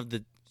one of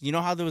the. You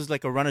know how there was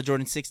like a run of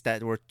Jordan 6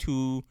 that were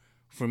too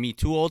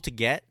old to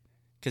get?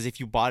 Because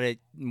if you bought it,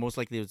 most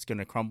likely it's going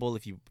to crumble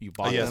if you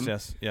bought them.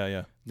 Yes.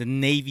 Yeah. The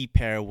Navy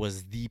pair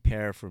was the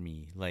pair for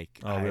me. Like,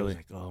 really? was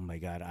like, oh my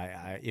God,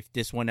 I if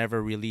this one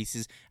ever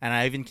releases, and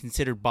I even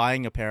considered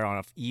buying a pair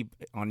on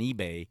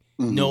eBay,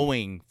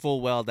 knowing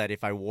full well that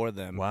if I wore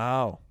them,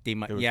 they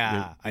might.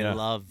 I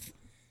love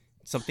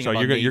something. So about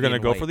you're going to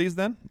go white. For these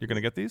then? You're going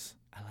to get these?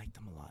 I like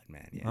them a lot,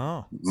 man. Yeah.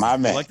 Oh, my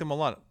man, I like them a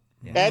lot.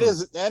 Yeah.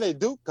 And they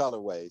Duke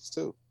colorways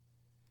too.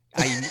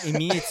 I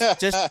mean, it's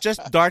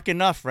just dark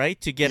enough, right,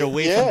 to get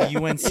away from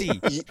the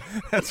UNC.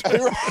 That's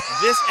right.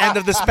 This end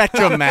of the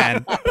spectrum,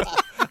 man.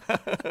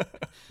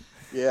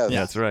 Yeah,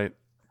 that's right.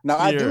 Now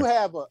I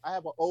have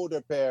an older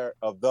pair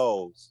of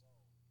those,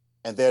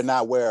 and they're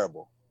not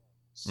wearable.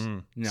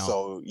 No.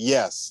 So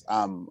yes,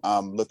 I'm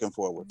looking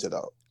forward to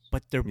those.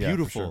 But they're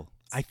beautiful. Sure.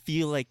 I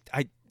feel like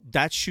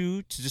that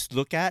shoe to just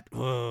look at.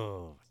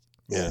 Oh.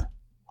 Yeah.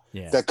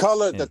 The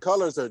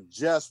colors are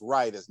just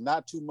right. It's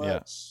not too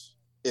much.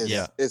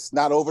 It's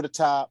not over the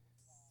top.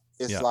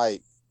 It's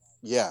like,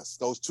 yes,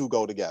 those two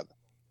go together.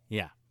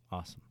 Yeah,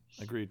 awesome.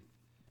 Agreed.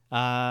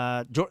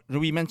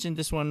 We mentioned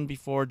this one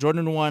before.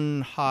 Jordan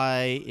 1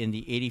 High in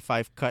the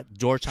 85 cut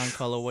Georgetown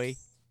colorway.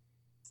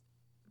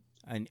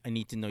 I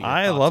need to know your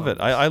thoughts love on it.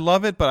 this. I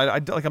love it, but I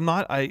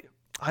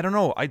don't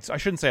know. I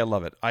shouldn't say I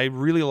love it. I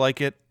really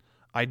like it.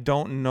 I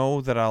don't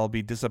know that I'll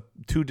be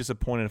too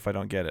disappointed if I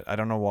don't get it. I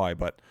don't know why,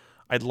 but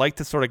I'd like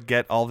to sort of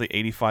get all the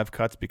 85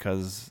 cuts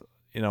because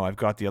I've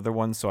got the other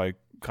one, so I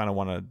kind of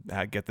want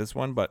to get this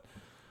one. But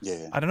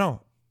I don't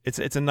know. It's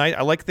a nice.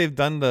 I like they've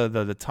done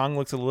the tongue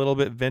looks a little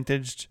bit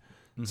vintaged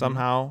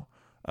somehow,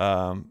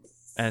 and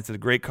it's a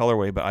great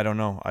colorway. But I don't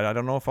know. I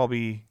don't know if I'll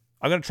be.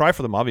 I'm gonna try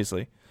for them,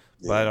 obviously,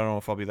 but I don't know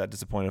if I'll be that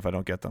disappointed if I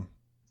don't get them.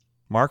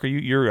 Mark,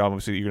 you're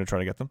gonna try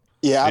to get them?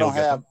 Yeah, I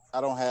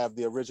don't have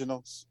the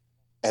originals,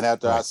 and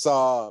after I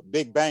saw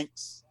Big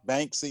Banks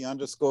Banksy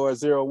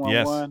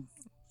 _011,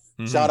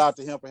 shout out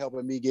to him for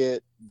helping me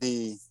get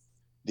the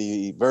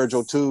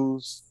Virgil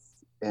 2s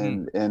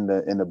and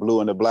the blue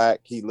and the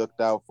black. He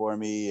looked out for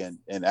me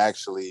and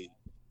actually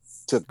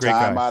took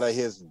time out of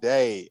his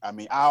day. I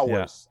mean,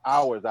 hours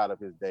out of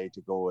his day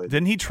to go.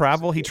 Didn't he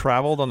travel? He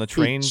traveled on the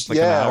trains an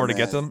hour to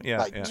get them.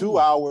 2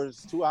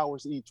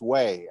 hours each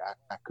way.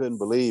 I couldn't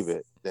believe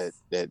it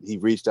that he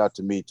reached out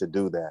to me to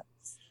do that.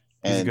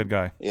 And he's a good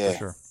guy. Yeah, for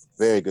sure.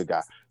 Very good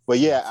guy. But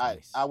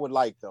I would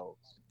like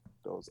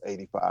those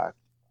 85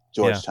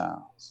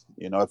 Georgetowns.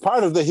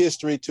 Part of the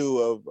history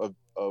too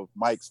of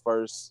Mike's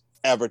first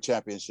ever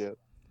championship,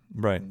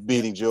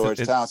 beating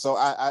Georgetown. So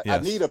I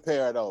need a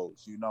pair of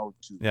those,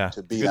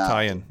 to be good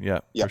tie-in.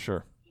 Yep. For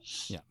sure.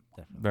 Yeah,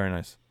 definitely. Very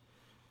nice.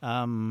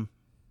 All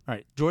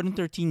right, Jordan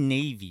 13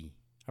 Navy.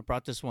 I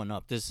brought this one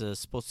up. This is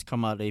supposed to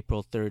come out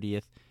April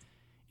 30th.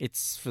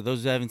 It's, for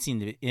those who haven't seen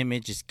the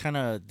image, it's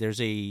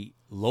there's a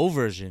low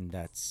version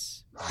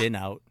that's been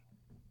out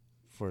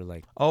for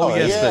like.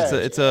 Yes,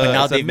 it's a. But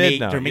now they're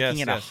making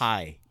it a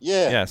high.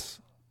 Yeah. Yes.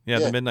 Yeah,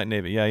 the Midnight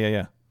Navy.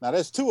 Yeah. Now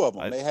there's two of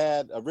them. They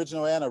had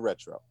original and a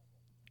retro.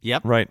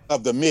 Yep. Right.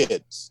 Of the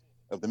mids.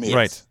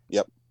 Right.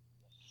 Yep.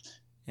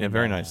 Yeah,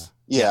 very nice.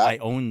 Yeah. I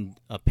owned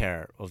a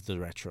pair of the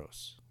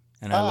retros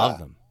and I love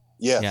them.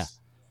 Yes. Yeah.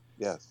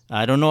 Yes.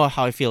 I don't know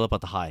how I feel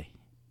about the high.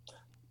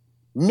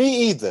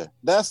 Me either.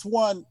 That's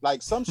one,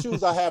 like some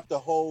shoes I have to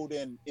hold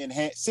in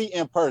hand, see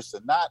in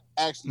person, not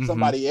actually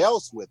somebody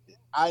else with it.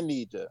 I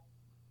need to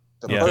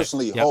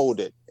personally hold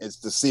it is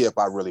to see if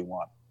I really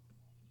want it.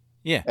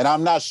 Yeah. And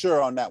I'm not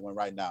sure on that one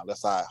right now.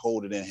 Unless I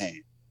hold it in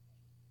hand.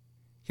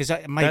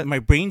 Because my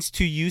brain's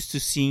too used to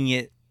seeing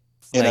it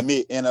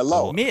in a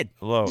low.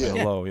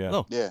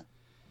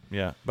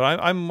 Yeah, but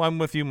I'm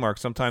with you, Mark.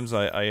 Sometimes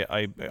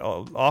I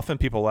often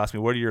people ask me,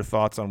 what are your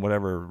thoughts on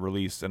whatever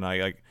release, and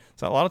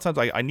so a lot of times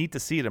I need to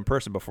see it in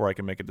person before I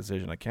can make a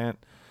decision. I can't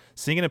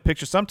seeing it in a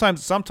picture.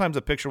 Sometimes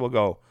a picture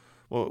will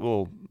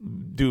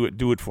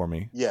do it for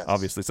me. Yes.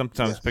 Obviously,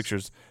 sometimes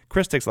pictures.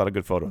 Chris takes a lot of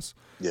good photos.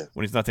 Yeah.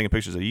 When he's not taking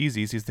pictures of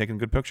Yeezys, he's taking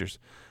good pictures.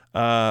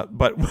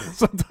 But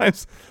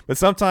sometimes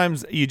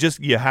you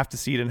have to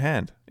see it in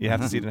hand. You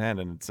have to see it in hand,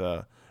 and it's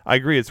I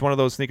agree. It's one of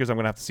those sneakers I'm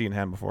going to have to see in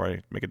hand before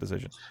I make a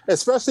decision.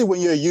 Especially when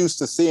you're used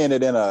to seeing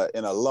it in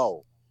a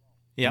low.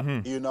 Yeah.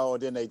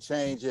 Then they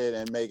change it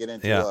and make it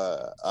into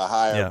a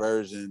higher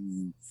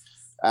version.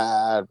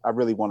 I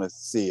really want to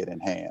see it in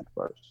hand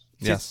first.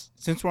 Yes.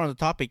 Since we're on the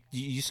topic,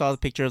 you saw the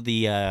picture of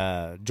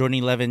the Jordan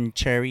 11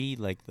 Cherry,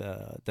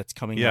 that's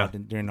coming out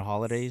during the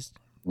holidays.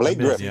 Blake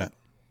Griffin.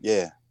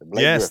 Yeah.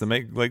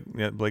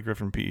 Blake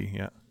Griffin PE.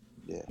 Yeah.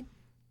 Yeah.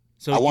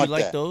 So you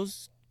like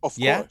those? Of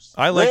course.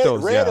 I like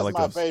those. Red is like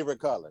my those. favorite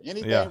color.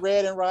 Anything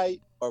red and white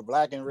or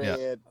black and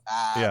red,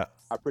 I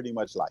pretty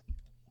much like it.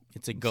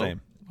 It's a go. Same.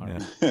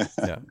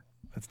 Yeah.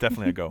 It's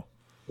definitely a go.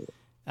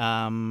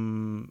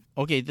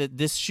 Okay,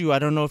 this shoe, I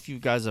don't know if you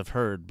guys have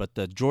heard, but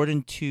the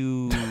Jordan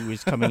 2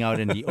 is coming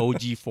out in the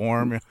OG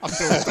form in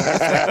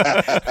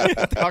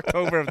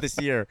October of this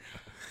year.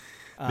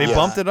 They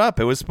bumped it up.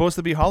 It was supposed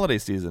to be holiday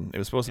season. It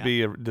was supposed to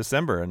be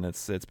December, and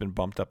it's been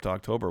bumped up to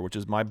October, which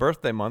is my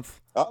birthday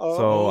month.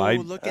 So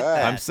look at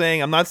that.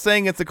 I'm not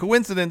saying it's a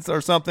coincidence or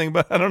something,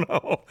 but I don't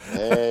know.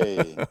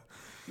 Hey,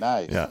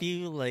 nice. I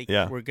feel like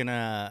we're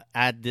gonna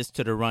add this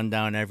to the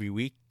rundown every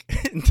week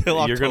until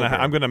October.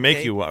 I'm gonna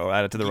make you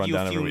add it to the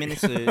rundown every week.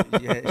 Give you a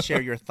few minutes to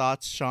share your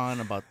thoughts, Sean,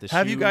 about the shoe.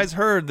 Have you guys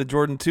heard the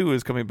Jordan 2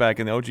 is coming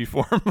back in the OG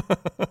form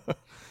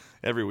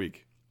every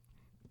week?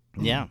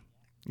 Yeah.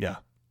 Yeah.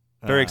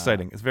 Very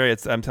exciting.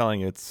 I'm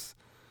telling you,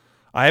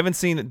 I haven't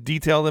seen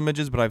detailed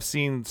images, but I've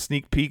seen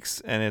sneak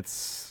peeks, and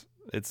it's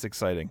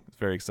exciting. It's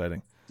very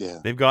exciting. Yeah.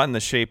 They've gotten the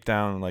shape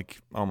down,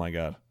 like, oh my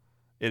God.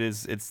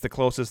 It's the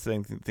closest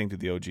thing to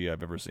the OG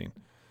I've ever seen.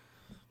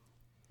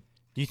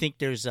 Do you think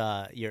there's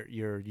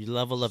your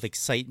level of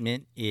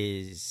excitement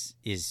is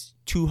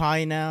too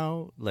high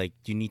now? Like,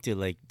 do you need to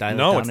dial it down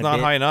No, it's a not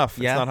bit? high enough.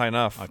 Yeah? It's not high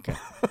enough. Okay.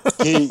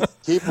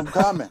 Keep them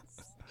coming.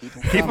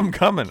 Keep them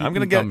coming. I'm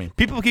gonna get. Coming.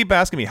 People keep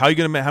asking me, how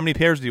many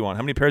pairs do you want?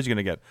 How many pairs are you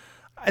gonna get?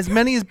 As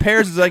many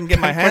pairs as I can get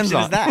my hands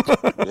on.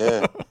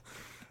 Yeah.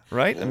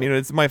 Right. I mean,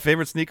 it's my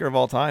favorite sneaker of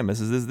all time.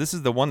 This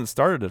is the one that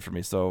started it for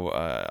me. So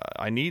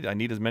I need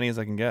as many as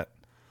I can get.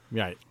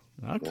 Right.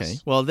 Okay.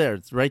 Yes. Well,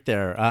 it's right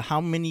there. How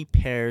many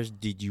pairs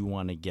did you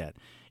want to get?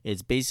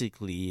 It's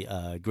basically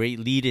a great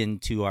lead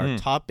into our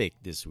topic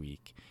this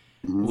week,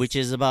 which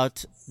is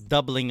about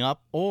doubling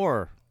up,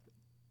 or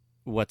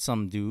what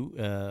some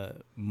do,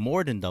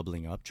 more than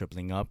doubling up,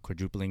 tripling up,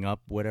 quadrupling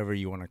up, whatever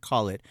you want to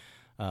call it,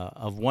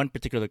 of one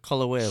particular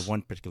colorway, of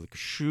one particular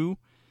shoe.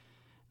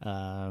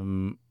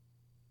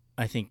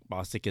 I think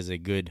Bostic is a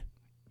good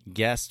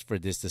guest for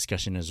this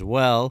discussion as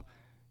well.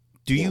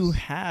 Do you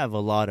have a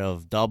lot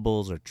of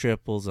doubles or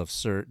triples of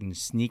certain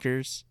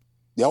sneakers?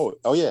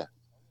 Oh yeah.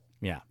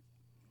 Yeah.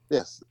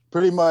 Yes,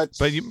 pretty much.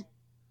 But you,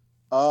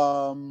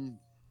 all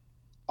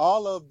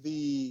of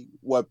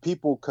what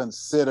people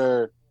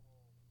consider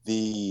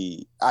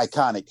the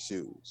iconic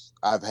shoes,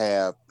 I've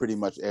had pretty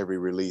much every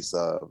release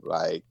of,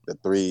 like the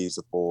 3s,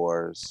 the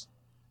 4s,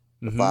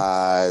 the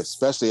 5s,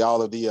 especially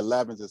all of the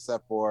 11s,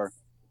 except for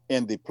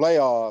in the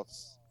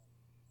playoffs,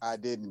 I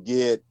didn't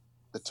get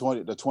the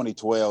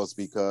 2012s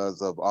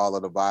because of all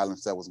of the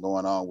violence that was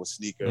going on with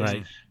sneakers.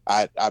 Right.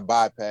 I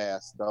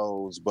bypassed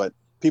those, but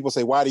people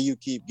say, why do you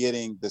keep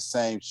getting the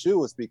same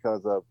shoe? It's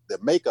because of the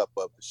makeup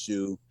of the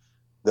shoe,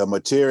 the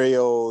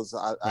materials.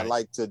 I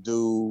like to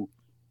do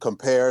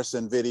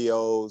comparison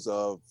videos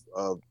of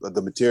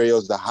the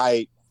materials, the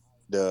height,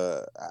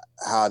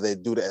 how they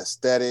do the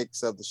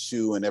aesthetics of the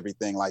shoe and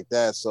everything like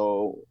that.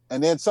 So,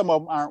 and then some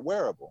of them aren't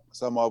wearable.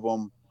 Some of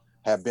them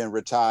have been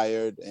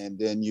retired, and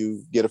then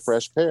you get a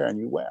fresh pair and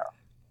you wear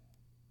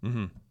them.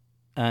 Mm-hmm.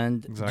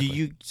 And exactly. do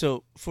you,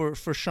 so for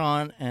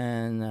Sean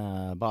and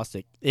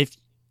Bostic, if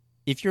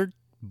you're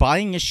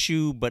buying a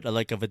shoe but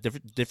of a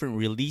different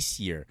release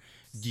year,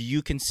 do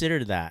you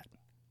consider that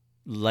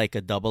like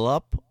a double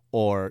up,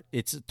 or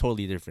it's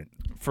totally different?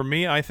 For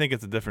me, I think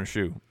it's a different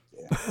shoe.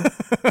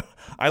 Yeah.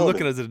 I look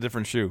at it as a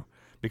different shoe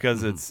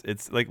because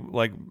it's like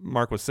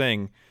Mark was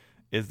saying,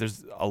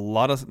 there's a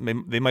lot of,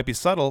 they might be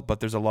subtle, but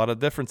there's a lot of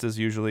differences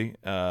usually.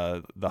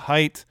 The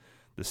height,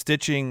 the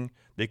stitching,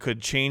 They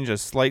could change a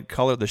slight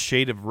color, the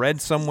shade of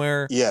red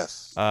somewhere.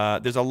 Yes.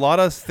 There's a lot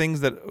of things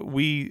that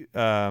we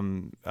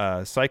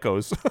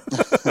psychos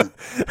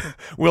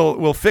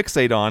will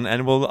fixate on,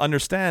 and will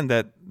understand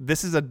that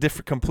this is a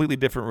completely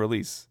different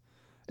release.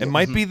 It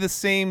might be the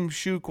same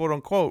shoe, quote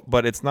unquote,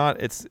 but it's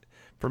not. It's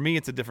for me,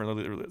 it's a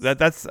different.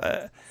 That's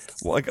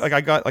like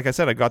I got the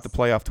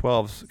playoff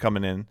 12s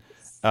coming in.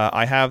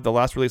 I have the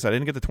last release. I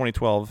didn't get the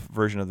 2012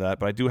 version of that,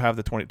 but I do have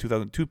the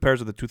 2002 pairs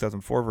of the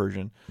 2004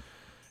 version.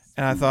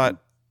 And I thought,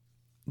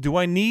 do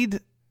I need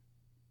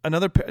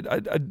another pair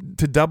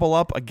to double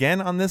up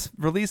again on this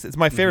release? It's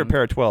my favorite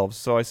pair of 12s,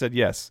 so I said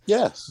yes.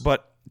 Yes.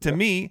 But to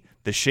me,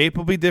 the shape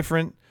will be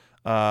different.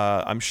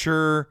 I'm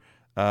sure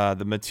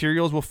the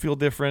materials will feel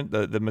different.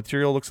 The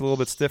material looks a little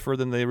bit stiffer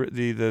than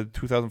the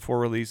 2004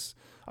 release.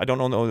 I don't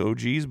know the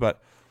OGs,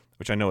 but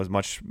which I know is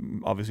much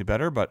obviously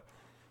better. But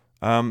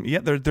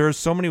there are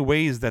so many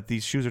ways that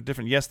these shoes are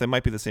different. Yes, they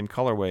might be the same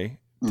colorway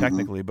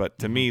technically, but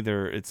to me,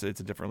 it's a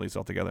different release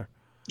altogether.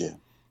 Yeah,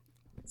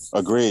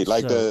 agreed.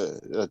 Like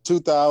the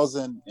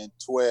 2008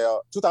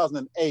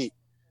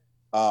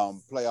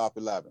 playoff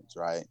 11s,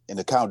 right? In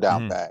the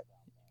countdown pack.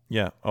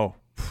 Yeah. Oh,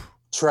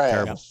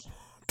 trash.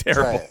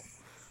 Terrible. Trash.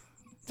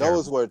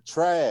 Those were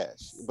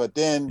trash. But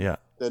then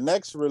the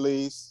next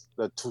release,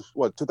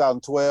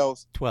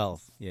 2012s?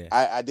 12, yeah.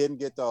 I didn't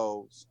get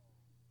those,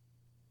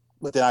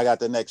 but then I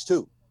got the next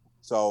two.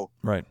 So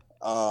right.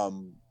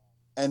 And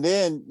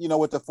then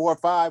with the 4 or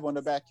 5 on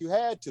the back, you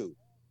had to.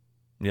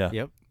 Yeah.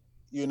 Yep.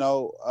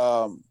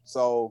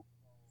 So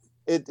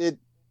it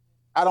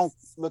I don't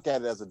look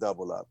at it as a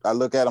double up. I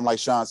look at them like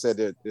Sean said,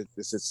 that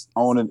it's its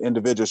own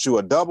individual shoe.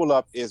 A double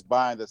up is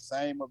buying the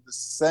same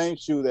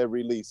shoe they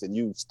release, and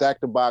you stack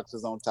the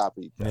boxes on top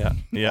of each other.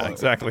 Yeah,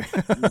 exactly.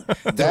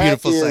 That's a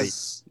beautiful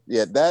sight.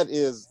 Yeah, that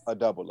is a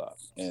double up,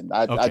 and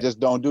I just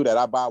don't do that.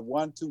 I buy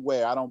one to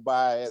wear. I don't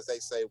buy, as they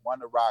say, one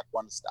to rock,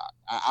 one to stock.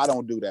 I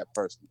don't do that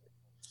personally.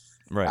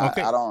 Right.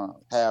 I don't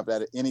have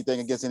that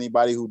anything against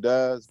anybody who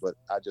does, but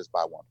I just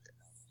buy one pair.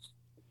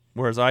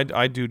 Whereas I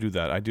do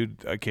that. I do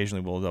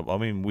occasionally will. I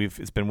mean,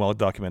 it's been well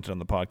documented on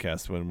the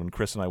podcast when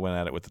Chris and I went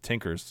at it with the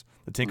Tinker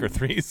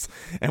 3s,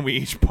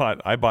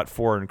 and I bought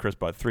 4 and Chris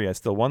bought 3. I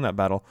still won that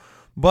battle,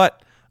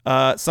 but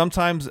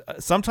sometimes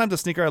a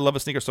sneaker, I love a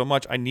sneaker so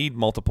much I need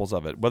multiples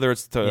of it, whether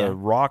it's to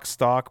rock,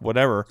 stock,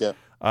 whatever. Yeah.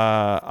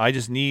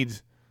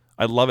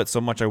 I love it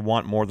so much I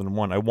want more than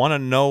one. I want to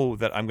know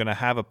that I'm going to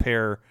have a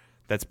pair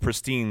that's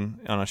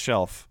pristine on a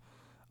shelf,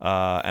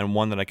 and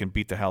one that I can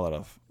beat the hell out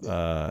of.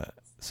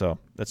 So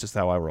that's just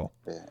how I roll.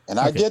 Yeah. And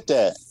I get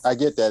that.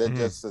 It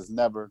just has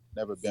never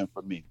been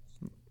for me.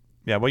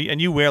 Yeah, well,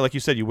 and you wear, like you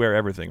said, you wear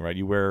everything, right?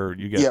 You're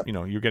getting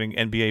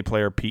NBA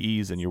player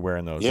PEs and you're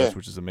wearing those,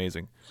 which is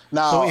amazing.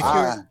 Now,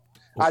 so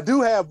I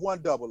do have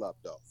one double up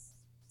though.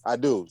 I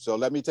do. So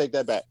let me take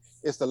that back.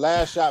 It's the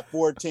Last Shot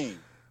 14.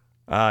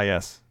 Ah,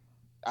 yes.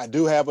 I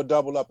do have a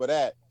double up of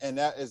that, and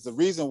that is the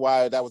reason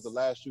why that was the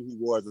last shoe he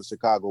wore as a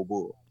Chicago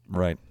Bull.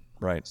 Right.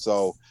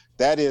 So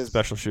that is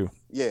special shoe.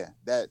 Yeah,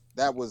 that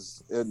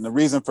was, and the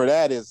reason for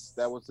that is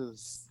that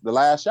was the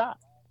last shot.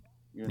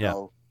 You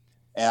know,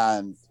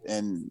 and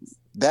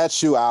that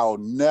shoe I'll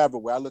never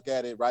wear. I look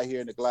at it right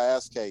here in the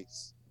glass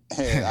case,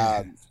 and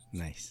I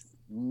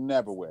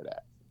never wear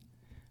that.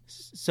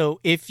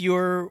 So if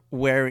you're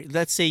wearing,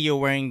 let's say you're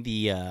wearing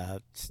the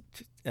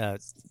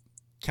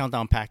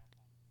Countdown Pack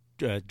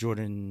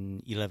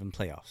Jordan 11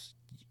 playoffs,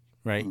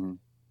 right?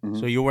 Mm-hmm.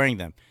 So you're wearing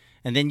them,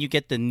 and then you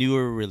get the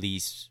newer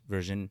release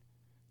version.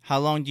 How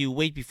long do you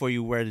wait before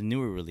you wear the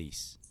newer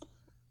release,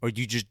 or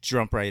do you just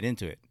jump right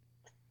into it?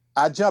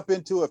 I jump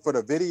into it for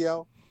the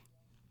video,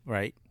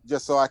 right?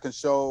 Just so I can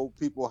show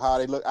people how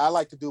they look. I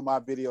like to do my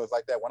videos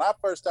like that. When I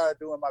first started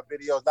doing my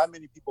videos, not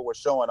many people were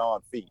showing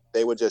on feet.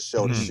 They would just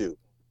show the shoe.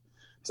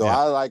 So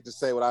I like to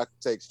say what I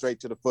take straight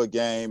to the foot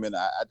game, and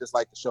I just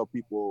like to show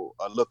people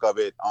a look of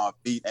it on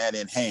feet and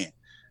in hand.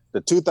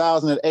 The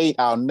 2008,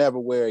 I'll never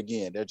wear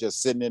again. They're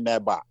just sitting in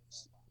that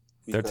box.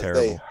 They're terrible.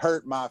 They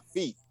hurt my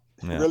feet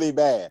really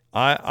bad.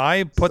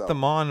 I put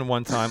them on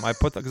one time.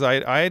 Because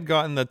I had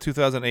gotten the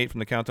 2008 from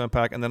the Countdown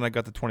Pack, and then I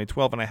got the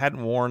 2012, and I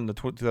hadn't worn the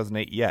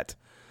 2008 yet.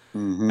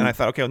 Mm-hmm. And I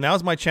thought, okay, well,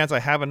 now's my chance. I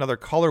have another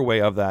colorway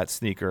of that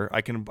sneaker.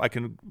 I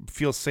can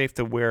feel safe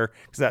to wear,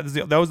 because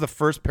that was the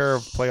first pair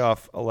of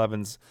playoff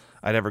 11s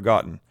I'd ever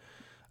gotten.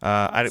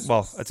 It's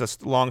a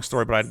long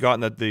story, but I'd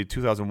gotten the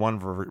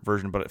 2001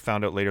 version, but I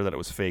found out later that it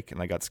was fake,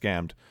 and I got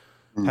scammed.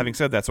 Mm-hmm. Having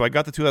said that, so I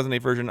got the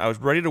 2008 version. I was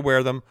ready to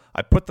wear them.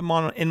 I put them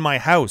on in my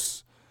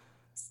house,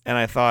 and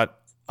I thought,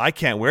 I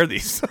can't wear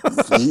these.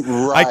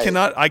 Right.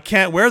 I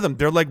can't wear them.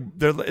 They were like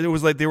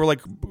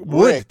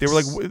wood. They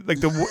were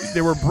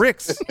they were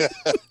bricks.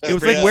 It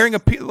was like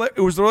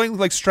wearing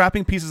like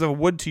strapping pieces of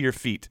wood to your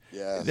feet.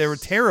 Yes. They were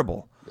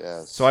terrible.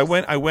 Yes. So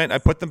I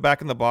put them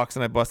back in the box,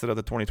 and I busted out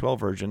the 2012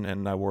 version,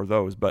 and I wore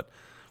those. But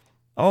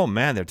oh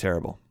man, they're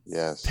terrible.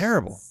 Yes.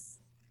 Terrible.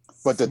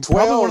 But the 12s,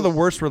 probably one of the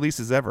worst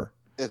releases ever.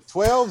 The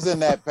 12s in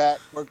that pack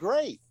were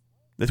great.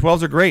 The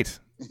 12s are great.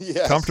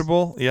 Yes.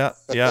 Comfortable,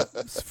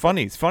 It's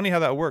funny how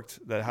that worked.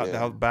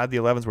 How bad the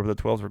 11s were, but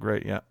the 12s were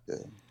great. Yeah.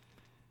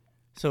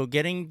 So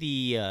getting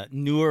the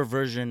newer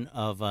version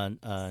of a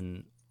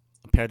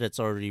pair that's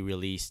already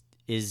released,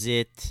 is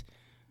it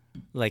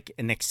like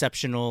an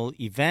exceptional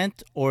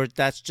event, or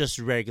that's just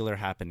regular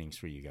happenings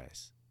for you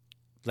guys?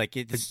 Like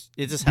it just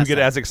has you get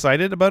to as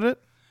excited about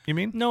it? You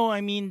mean? No,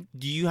 I mean,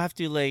 do you have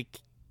to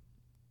like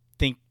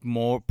think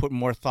more, put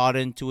more thought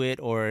into it,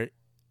 or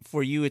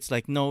for you it's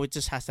like, no, it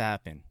just has to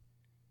happen?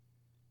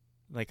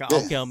 Like,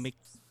 okay, I'll make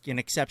an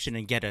exception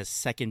and get a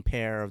second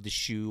pair of the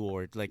shoe,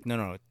 or like,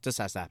 no, it just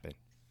has to happen.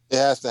 It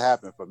has to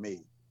happen for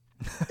me.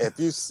 If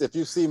you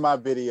see my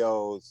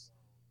videos,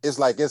 it's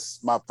like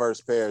it's my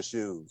first pair of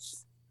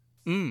shoes.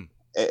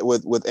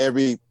 With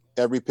every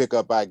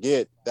pickup I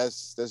get,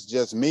 that's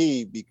just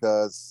me,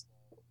 because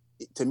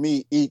to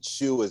me each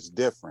shoe is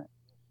different.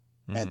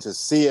 And to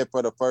see it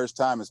for the first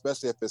time,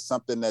 especially if it's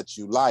something that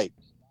you like,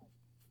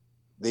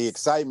 the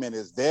excitement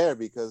is there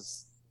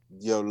because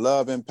your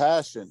love and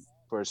passion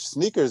for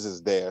sneakers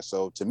is there.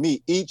 So to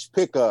me, each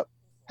pickup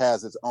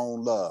has its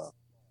own love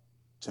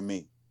to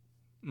me.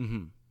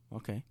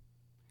 Okay.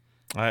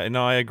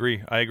 No, I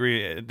agree.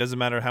 It doesn't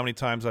matter how many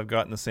times I've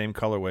gotten the same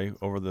colorway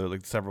over the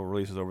several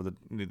releases over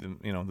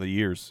the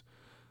years.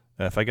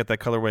 If I get that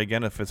colorway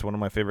again, if it's one of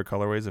my favorite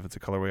colorways, if it's a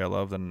colorway I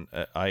love, then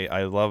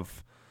I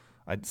love.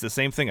 It's the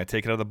same thing. I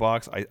take it out of the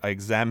box. I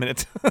examine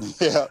it.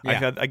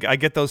 I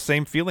get those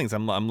same feelings.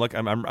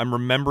 I'm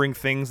remembering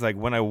things like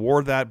when I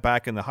wore that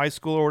back in the high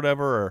school or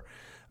whatever, or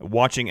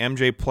watching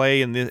MJ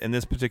play in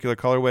this particular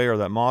colorway or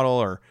that model,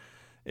 or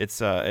it's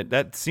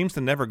that seems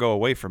to never go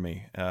away for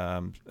me.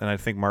 And I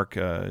think Mark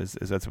is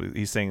that's what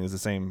he's saying is the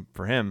same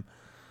for him.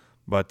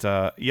 But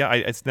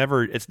it's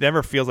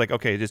never feels like,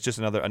 okay, it's just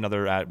another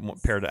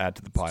pair to add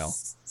to the pile.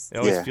 It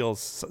always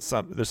feels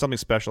there's something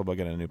special about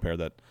getting a new pair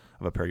of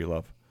a pair you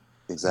love.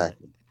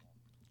 Exactly.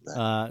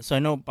 So I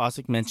know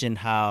Bostic mentioned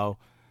how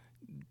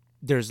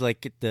there's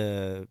like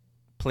the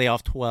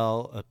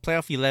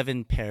playoff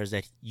 11 pairs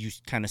that you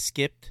kind of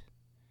skipped,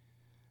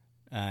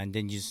 and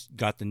then you just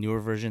got the newer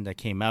version that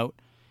came out.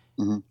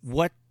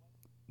 What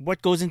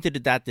goes into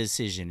that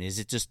decision? Is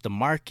it just the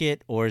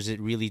market, or is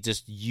it really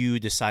just you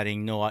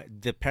deciding, no,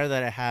 the pair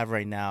that I have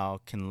right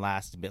now can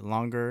last a bit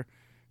longer?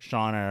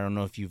 Sean, I don't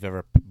know if you've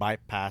ever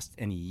bypassed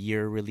any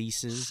year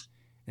releases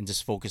and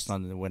just focused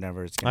on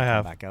whenever it's going to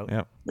come back out.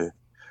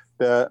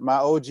 Yeah. My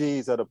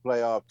OGs of the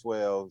playoff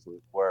 12s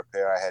were a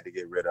pair I had to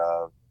get rid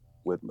of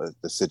with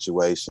the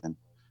situation.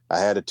 I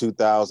had the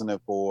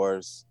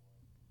 2004s,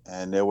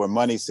 and there were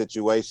money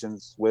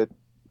situations with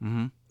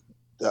the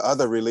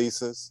other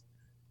releases.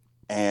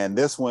 And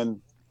this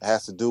one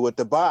has to do with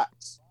the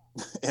bots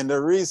and the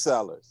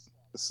resellers.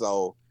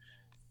 So,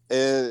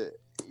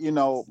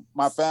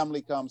 my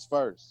family comes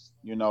first.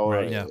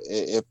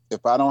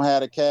 If I don't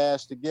have the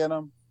cash to get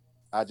them,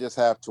 I just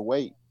have to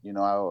wait.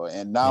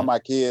 And now my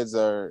kids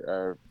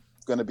are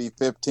going to be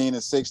 15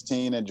 and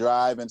 16 and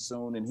driving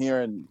soon. And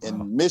here in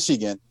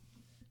Michigan,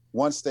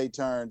 once they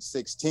turn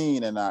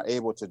 16 and are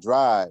able to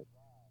drive,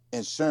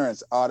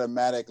 insurance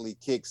automatically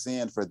kicks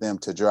in for them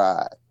to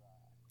drive.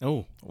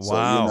 Oh,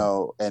 wow.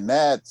 So, and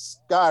that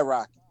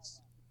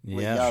skyrockets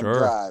with young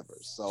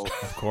drivers. So,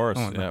 of course.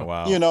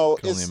 Wow. Can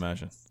only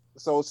imagine.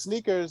 So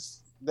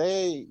sneakers,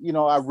 they,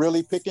 I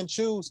really pick and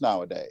choose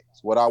nowadays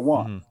what I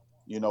want.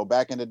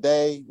 Back in the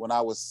day when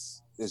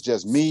it's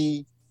just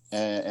me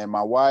and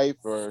my wife,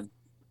 or,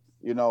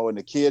 and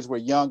the kids were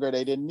younger,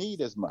 they didn't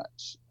need as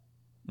much.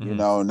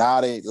 Now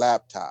they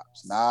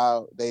laptops.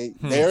 Now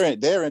they're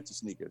into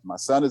sneakers. My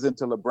son is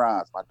into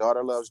LeBrons. My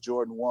daughter loves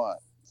Jordan 1s.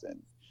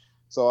 And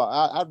so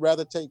I'd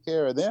rather take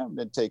care of them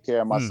than take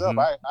care of myself.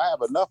 I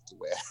have enough to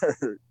wear,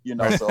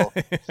 so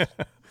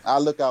I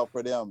look out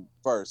for them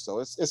first. So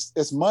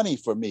it's money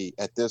for me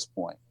at this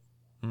point.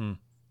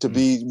 To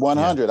be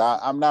 100,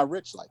 I'm not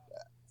rich like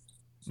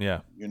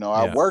that.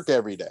 I work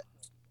every day.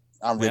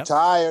 I'm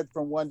retired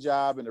from one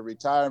job, and the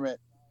retirement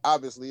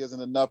obviously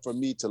isn't enough for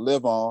me to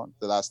live on,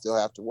 that I still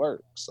have to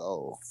work.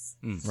 So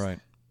right.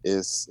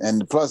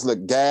 And plus,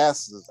 look,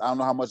 gas. I don't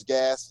know how much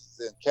gas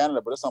is in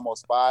Canada, but it's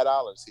almost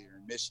 $5 here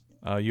in Michigan.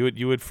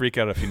 You would freak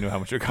out if you knew how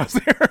much it costs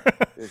there.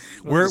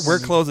 we're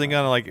closing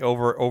on like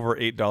over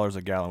 $8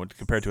 a gallon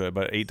compared to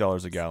about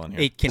 $8 a gallon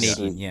here. 8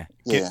 Canadian,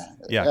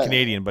 yeah,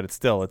 Canadian, but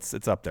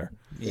it's up there.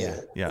 Yeah,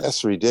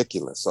 that's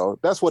ridiculous. So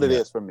that's what it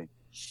is for me.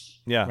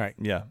 Yeah, right.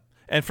 Yeah,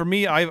 and for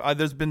me, I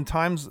there's been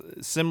times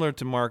similar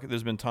to Mark.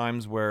 There's been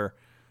times where,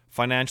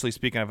 financially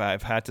speaking,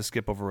 I've had to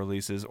skip over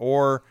releases,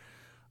 or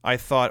I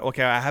thought,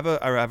 okay, I have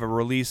a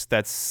release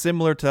that's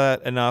similar to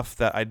that enough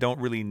that I don't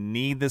really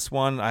need this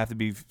one. I have to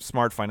be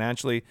smart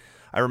financially.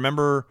 I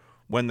remember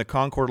when the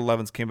Concord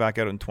 11s came back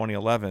out in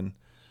 2011.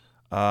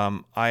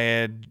 I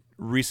had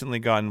recently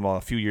gotten, a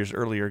few years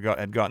earlier,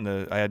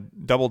 I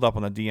had doubled up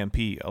on the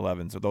DMP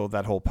 11s, although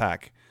that whole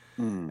pack.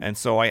 And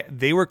so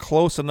they were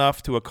close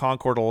enough to a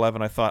Concord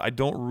 11. I thought I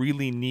don't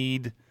really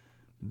need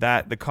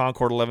the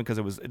Concord 11, because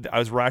I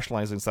was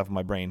rationalizing stuff in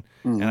my brain,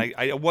 and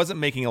I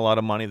wasn't making a lot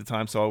of money at the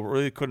time, so I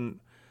really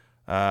couldn't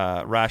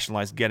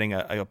rationalize getting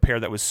a pair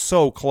that was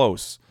so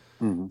close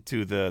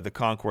to the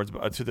Concords,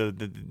 to the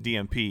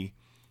DMP.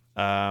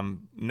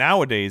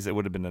 Nowadays, it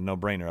would have been a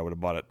no-brainer. I would have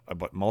bought it. I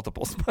bought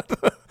multiples,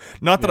 but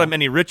not that I'm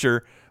any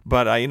richer.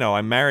 But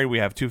I'm married. We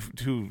have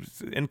two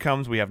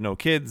incomes. We have no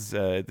kids.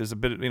 There's a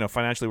bit,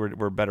 financially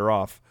we're better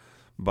off.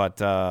 But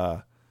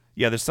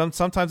there's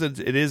sometimes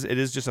it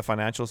is just a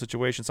financial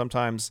situation.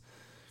 Sometimes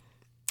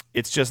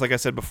it's just like I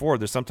said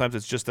before. Sometimes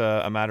it's just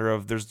a matter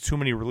of there's too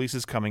many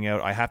releases coming out.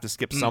 I have to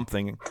skip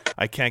something.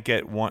 I can't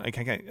get one. I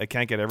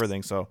can't get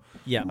everything. So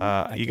you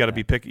got to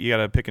You got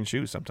to pick and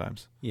choose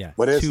sometimes. Yeah,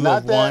 but it's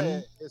not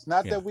that. It's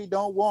not that we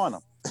don't want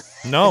them.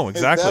 No,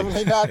 exactly.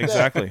 Definitely not that.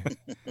 Exactly.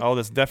 Oh,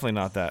 that's definitely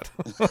not that.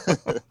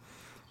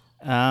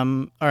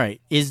 All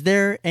right. Is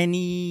there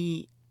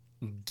any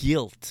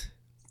guilt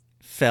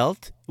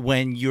felt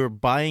when you're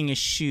buying a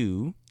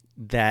shoe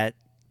that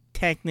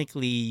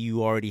technically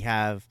you already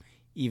have,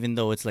 even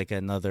though it's like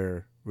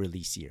another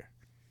release year?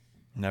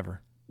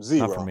 Never.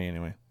 Zero. Not for me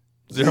anyway.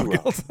 Zero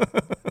guilt.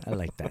 I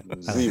like that.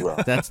 Zero.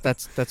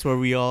 That's where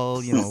we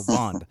all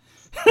bond.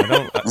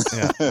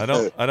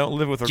 I don't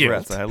live with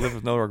regrets. Guilt. I live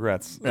with no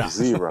regrets. Yeah.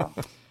 Zero.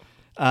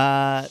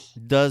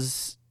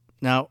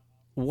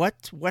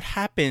 What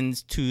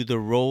happens to the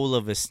role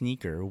of a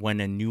sneaker when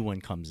a new one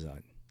comes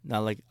out?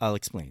 Now, I'll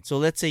explain. So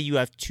let's say you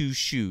have two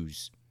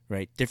shoes,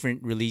 right?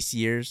 Different release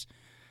years,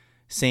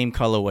 same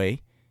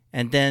colorway,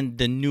 and then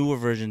the newer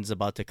version's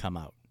about to come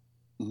out,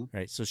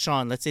 right? So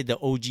Sean, let's say the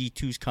OG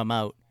 2s come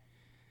out,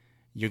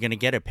 you're gonna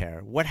get a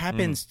pair. What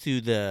happens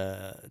to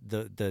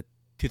the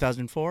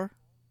 2004?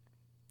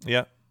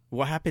 Yeah.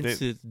 What happens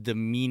to the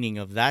meaning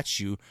of that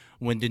shoe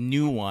when the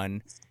new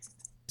one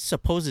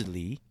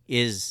supposedly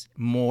is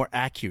more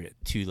accurate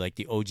to like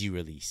the OG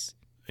release?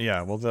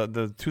 Yeah, well,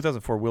 the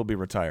 2004 will be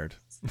retired.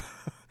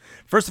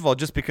 First of all,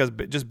 just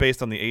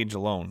based on the age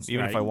alone,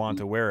 even if I want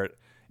to wear it,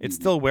 it's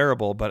still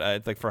wearable, but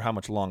it's like for how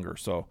much longer.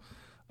 So,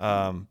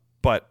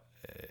 but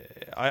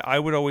I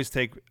would always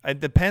take. It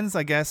depends,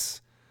 I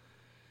guess.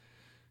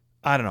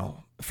 I don't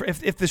know.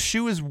 If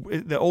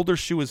the older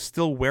shoe is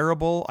still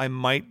wearable, I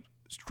might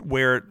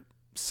wear it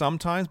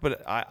sometimes,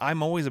 but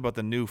I'm always about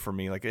the new for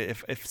me. Like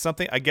if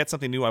I get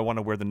something new, I want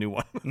to wear the new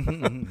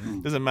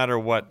one. Doesn't matter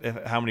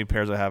how many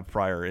pairs I have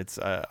prior. It's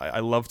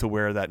I love to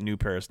wear that new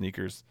pair of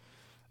sneakers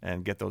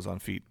and get those on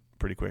feet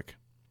pretty quick.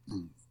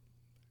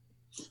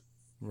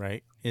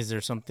 Right. Is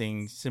there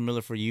something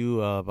similar for you,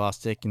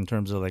 Bostic, in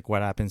terms of like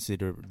what happens to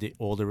the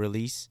older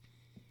release?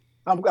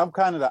 I'm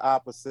kind of the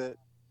opposite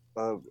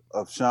of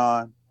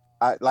Sean.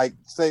 I'm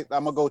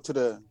gonna go to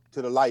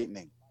the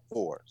Lightning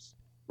 4s,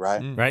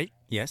 right? Right.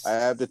 Yes. I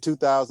have the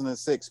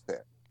 2006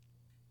 pair.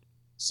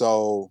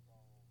 So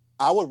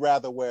I would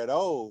rather wear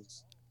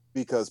those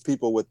because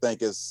people would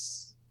think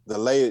it's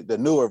the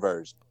newer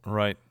version.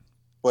 Right.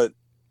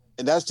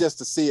 And that's just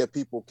to see if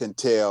people can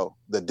tell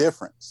the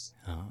difference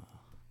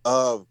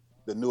of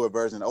the newer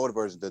version, the older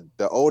version.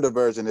 The older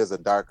version is a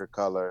darker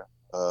color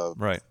of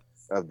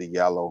the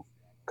yellow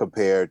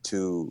compared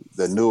to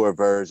the newer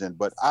version.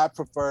 But I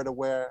prefer to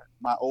wear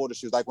my older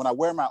shoes. Like when I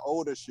wear my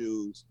older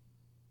shoes,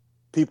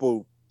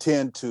 people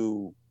tend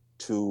to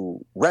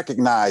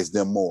recognize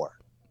them more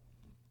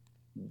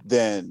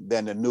than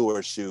the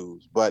newer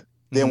shoes. But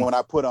then when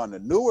I put on the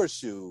newer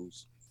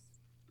shoes,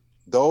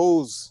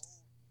 those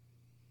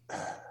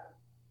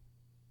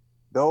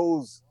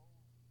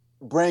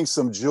bring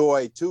some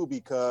joy too,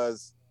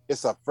 because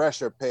it's a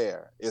fresher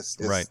pair. It's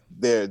right.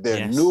 They're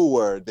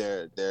newer.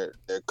 They're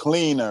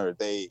cleaner.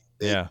 They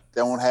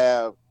don't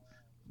have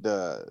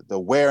the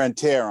wear and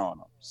tear on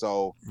them.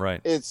 So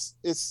it's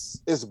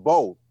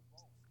both.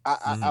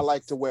 I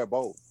like to wear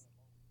both.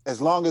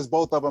 As long as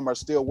both of them are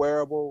still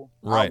wearable,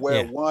 I'll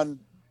wear one,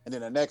 and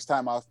then the next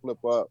time I'll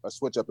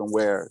switch up and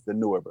wear the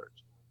newer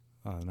version.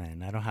 Oh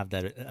man, I don't have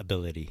that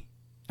ability.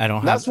 I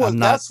don't have.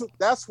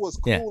 That's what's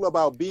cool Yeah.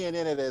 about being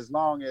in it. As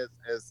long as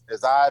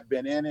I've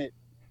been in it,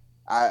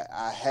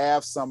 I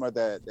have some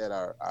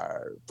that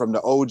are from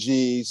the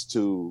OGs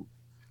to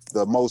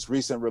the most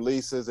recent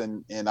releases,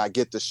 and I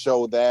get to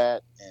show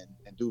that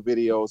and do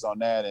videos on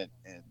that,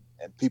 and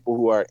people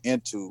who are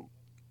into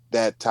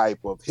that type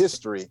of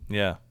history,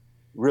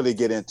 really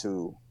get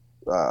into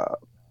the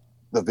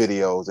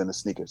videos and the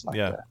sneakers like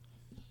that.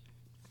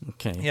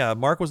 Okay. Yeah,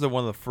 Mark was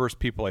one of the first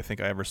people I think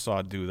I ever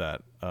saw do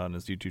that on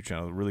his YouTube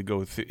channel. Really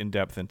go in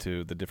depth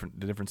into the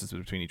differences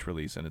between each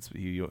release, and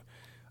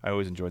I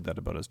always enjoyed that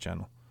about his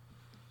channel.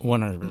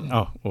 100%.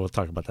 Oh, we'll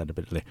talk about that a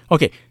bit later.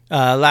 Okay,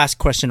 last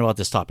question about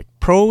this topic: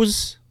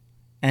 pros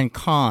and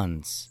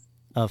cons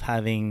of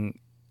having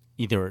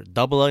either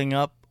doubling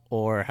up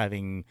or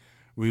having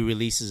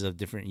re-releases of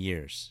different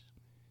years.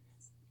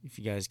 If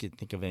you guys can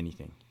think of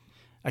anything,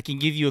 I can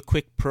give you a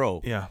quick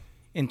pro. Yeah.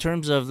 In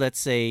terms of, let's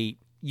say,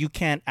 you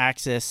can't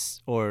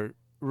access, or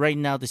right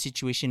now the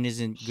situation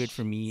isn't good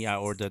for me,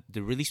 or the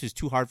release was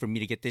too hard for me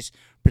to get this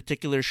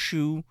particular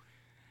shoe.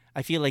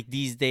 I feel like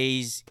these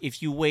days,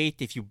 if you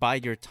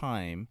bide your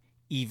time,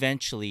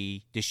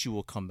 eventually the shoe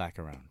will come back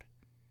around.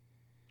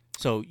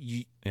 So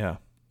you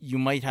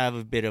might have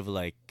a bit of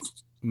like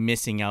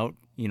missing out,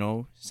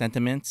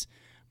 sentiments,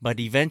 but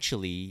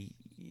eventually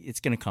it's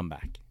going to come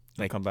back.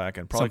 like come back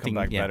and probably come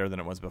back better than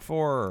it was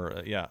before.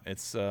 Or,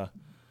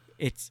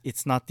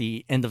 it's not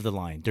the end of the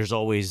line. There's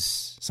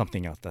always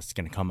something else that's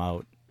going to come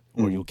out,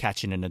 or you'll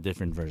catch it in a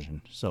different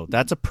version. So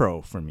that's a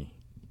pro for me.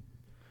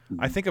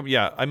 I think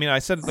I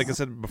said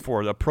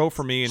before, the pro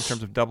for me in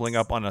terms of doubling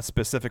up on a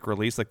specific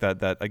release like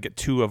that I get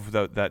two of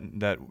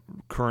that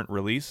current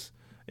release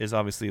is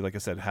obviously, like I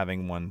said,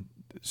 having one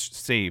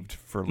saved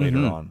for later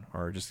on,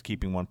 or just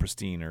keeping one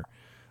pristine, or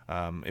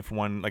if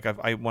one, like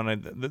I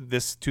wanted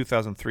this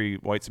 2003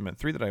 White Cement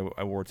 3 that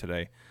I wore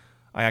today,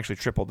 I actually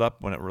tripled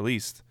up when it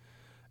released,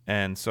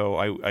 and so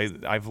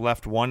I've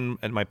left one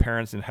at my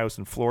parents' house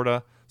in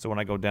Florida, so when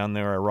I go down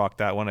there I rock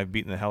that one. I've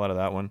beaten the hell out of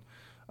that one.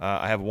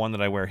 I have one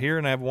that I wear here,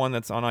 and I have one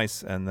that's on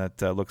ice, and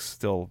that looks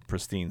still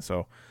pristine.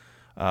 So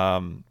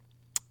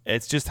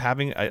it's just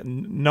having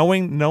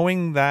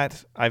knowing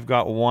that I've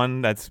got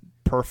one that's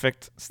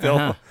perfect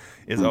still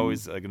is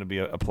always going to be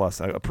a plus,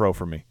 a pro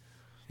for me.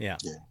 Yeah.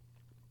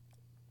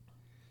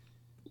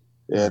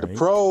 The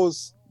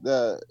pros.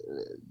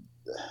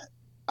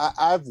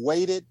 I've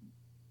waited,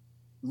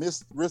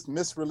 missed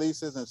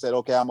releases, and said,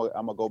 okay, I'm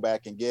gonna go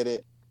back and get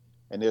it.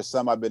 And there's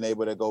some I've been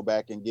able to go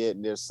back and get,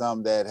 and there's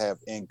some that have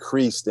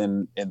increased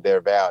in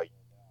their value.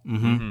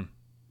 Mm-hmm.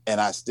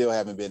 And I still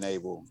haven't been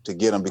able to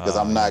get them because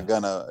I'm not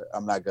gonna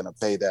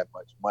pay that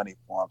much money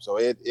for them. So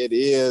it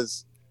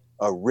is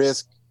a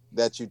risk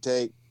that you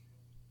take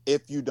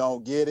if you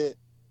don't get it.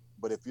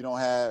 But if you don't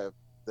have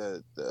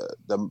the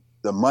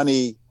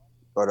money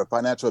or the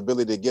financial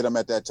ability to get them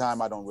at that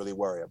time, I don't really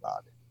worry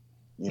about it.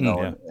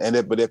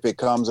 But if it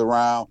comes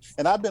around,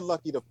 and I've been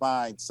lucky to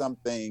find some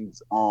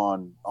things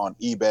on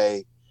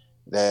eBay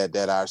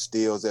that are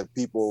steals, that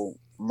people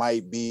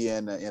might be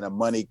in a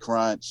money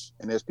crunch,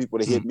 and there's people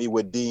that hit me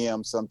with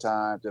DMs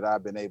sometimes that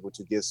I've been able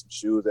to get some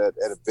shoes at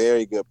a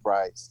very good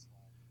price.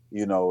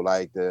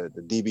 Like the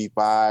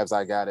DB5s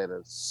I got at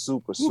a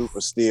super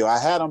steal. I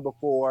had them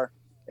before,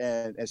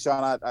 and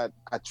Sean, I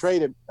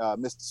traded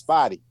Mr.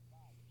 Spotty.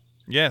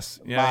 Yes.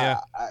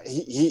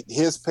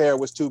 His pair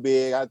was too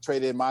big. I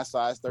traded my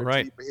size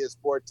 13 for his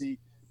 14,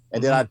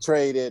 and then I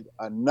traded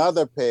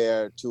another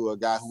pair to a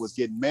guy who was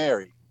getting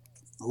married,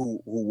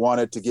 who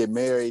wanted to get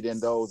married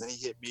in those, and he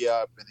hit me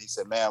up and he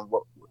said, "Man,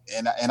 what?"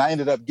 And I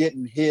ended up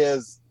getting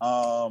his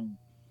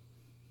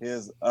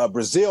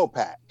Brazil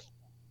pack,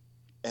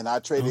 and I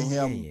traded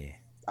him. Yeah.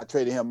 I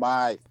traded him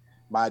my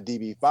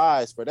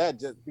DB5s for that,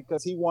 just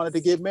because he wanted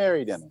to get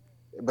married in them.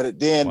 But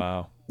then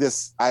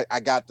I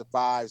got the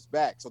 5s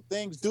back. So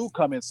things do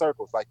come in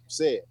circles, like you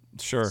said.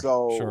 Sure.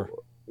 So,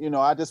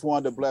 I just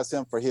wanted to bless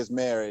him for his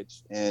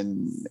marriage,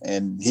 and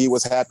he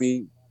was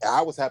happy.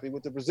 I was happy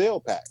with the Brazil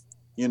pack,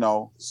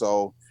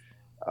 So,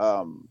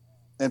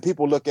 and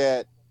people look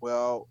at,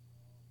 well,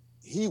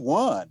 he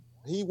won.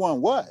 He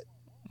won what?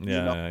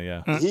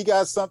 Yeah. He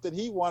got something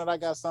he wanted. I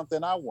got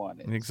something I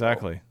wanted.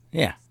 Exactly. So,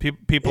 yeah.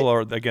 People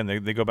are, again,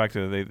 they go back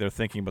to they're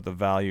thinking about the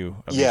value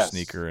of your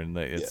sneaker, and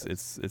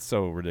it's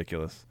so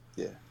ridiculous.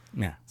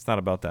 Yeah. It's not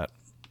about that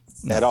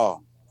at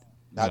all.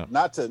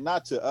 Not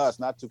to us,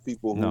 not to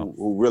people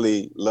who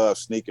really love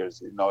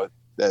sneakers.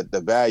 That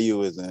the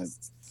value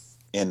isn't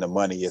in the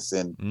money. It's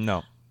in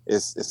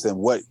it's in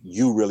what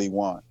you really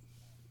want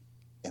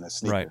in a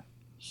sneaker. Right.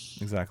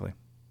 Exactly.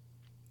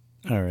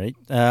 All right.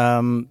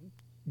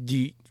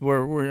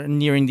 We're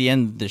nearing the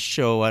end of the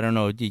show. I don't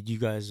know. Did you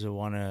guys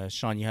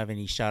Sean, you have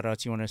any shout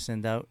outs you want to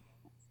send out?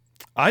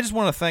 I just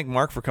want to thank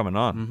Mark for coming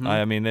on. Mm-hmm.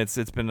 I mean, it's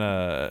been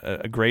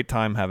a great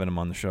time having him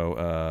on the show,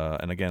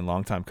 and again,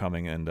 long time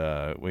coming. And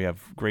we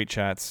have great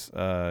chats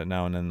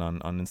now and then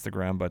on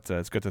Instagram. But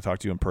it's good to talk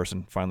to you in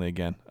person finally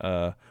again.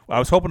 I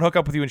was hoping to hook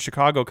up with you in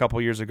Chicago a couple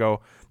of years ago,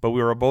 but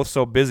we were both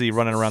so busy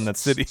running around that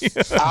city.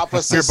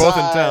 Opposite we were both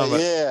in town. But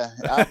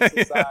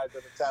opposite sides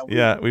of the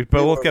town. We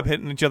both kept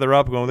hitting each other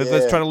up, going,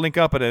 "Let's try to link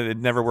up," but it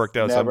never worked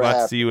out. So I'm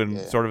glad to see you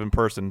sort of in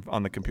person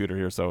on the computer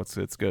here. So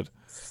it's good.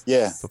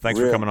 Yeah. So thanks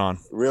for coming on.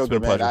 Real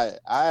good, man.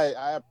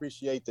 I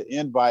appreciate the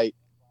invite.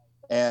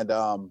 And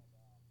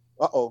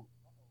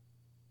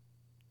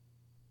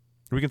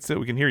we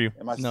can hear you.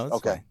 No, it's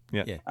okay?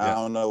 Fine. Yeah. I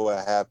don't know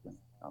what happened.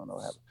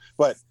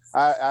 But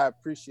I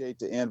appreciate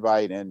the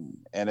invite, and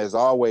as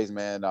always,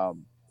 man,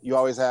 you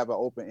always have an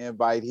open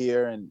invite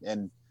here,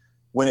 and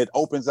when it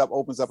opens up,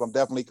 I'm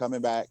definitely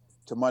coming back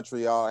to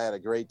Montreal. I had a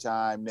great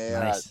time there.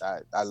 Nice.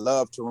 I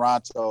love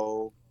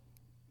Toronto,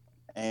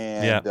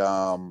 and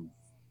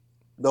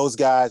those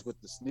guys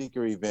with the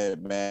sneaker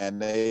event, man,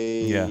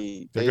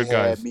 they had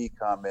guys. me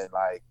coming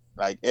like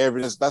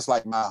that's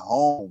like my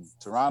home.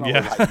 Toronto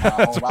was like my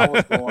home. I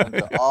was going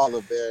to all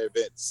of their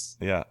events.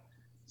 Yeah.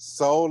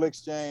 Soul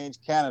Exchange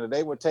Canada.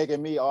 They were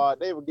taking me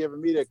they were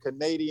giving me the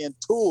Canadian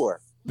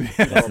tour.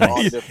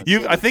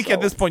 I think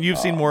at this point you've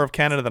seen more of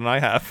Canada than I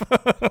have.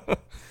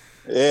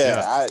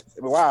 I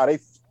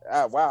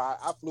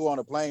flew on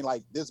a plane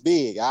like this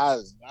big. I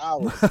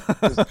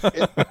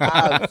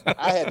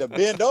had to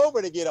bend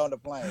over to get on the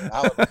plane.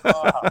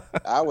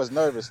 I was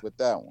nervous with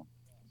that one.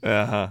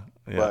 Yeah.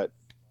 But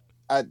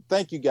I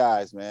thank you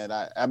guys, man.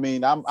 I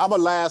mean, I'm a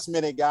last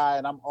minute guy,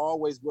 and I'm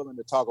always willing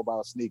to talk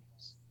about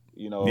sneakers.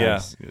 You know,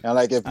 Yes. And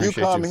like if you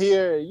come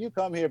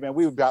here, man,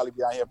 we would probably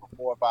be out here for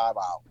 4 or 5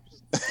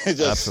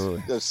 hours.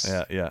 Absolutely.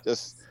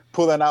 Just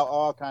pulling out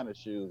all kind of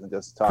shoes and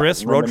just talking.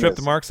 Chris, road trip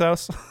to Mark's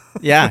house.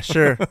 Yeah,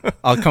 sure.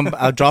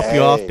 I'll drop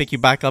you off, pick you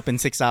back up in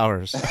 6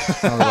 hours.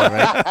 Sounds about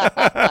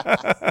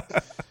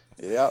right.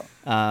 Yeah.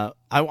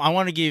 I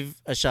want to give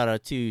a shout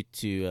out to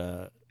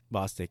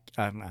Bostic.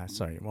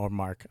 Sorry, or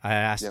Mark. I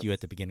asked you at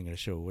the beginning of the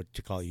show what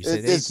to call you. You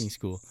said anything's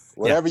cool.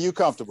 Whatever you're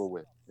comfortable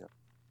with. Yeah.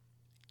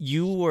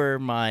 You were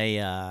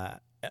my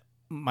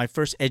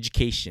first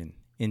education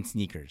in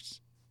sneakers.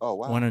 Oh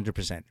wow.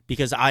 100%.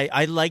 Because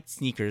I liked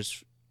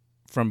sneakers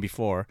from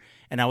before,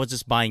 and I was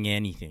just buying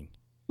anything.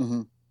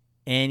 Mm-hmm.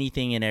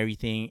 Anything and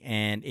everything,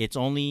 and it's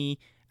only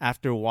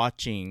after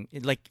watching,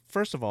 like,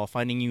 first of all,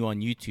 finding you on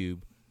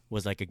YouTube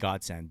was like a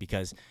godsend,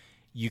 because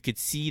you could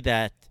see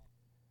that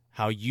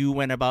how you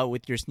went about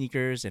with your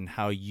sneakers and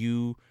how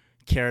you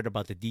cared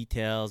about the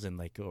details and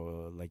like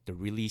the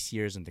release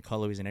years and the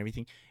colorways and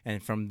everything.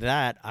 And from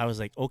that, I was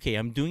like, okay,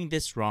 I'm doing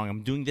this wrong.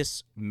 I'm doing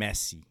this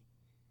messy.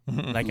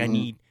 Like I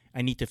need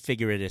to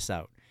figure this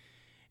out.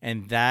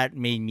 And that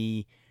made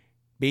me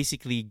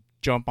basically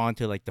jump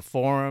onto like the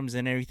forums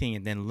and everything,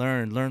 and then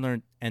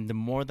learn. And the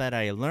more that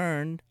I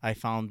learned, I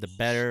found the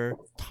better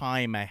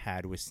time I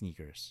had with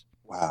sneakers.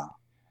 Wow.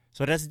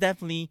 So that's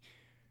definitely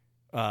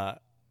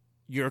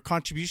your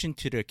contribution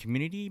to the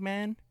community,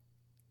 man.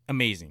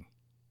 Amazing.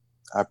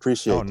 I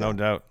appreciate that. No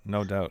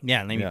doubt.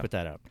 Yeah, let me put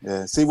that up.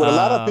 Yeah. See, what a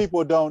lot of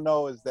people don't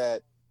know is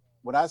that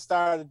when I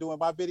started doing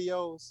my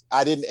videos,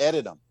 I didn't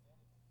edit them.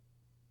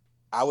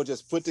 I would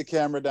just put the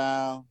camera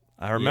down.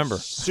 I remember.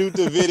 Shoot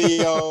the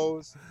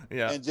videos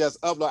and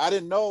just upload. I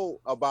didn't know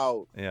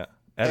about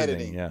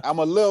editing. Yeah. I'm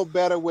a little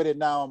better with it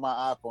now on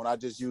my iPhone. I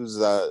just use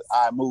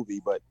iMovie,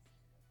 but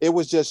it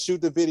was just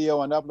shoot the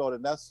video and upload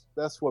it. And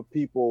that's what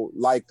people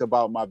liked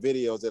about my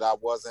videos, that I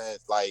wasn't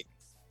like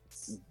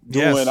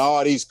doing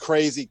all these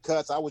crazy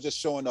cuts. I was just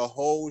showing the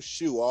whole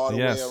shoe all the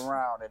way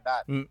around and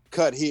not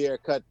cut here,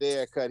 cut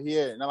there, cut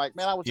here. And I'm like,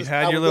 man, I was just... You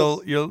had your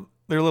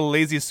little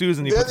lazy Sues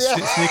and you put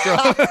the sneaker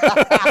on.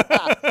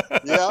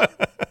 Yeah.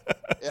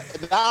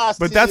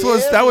 But that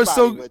was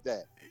so...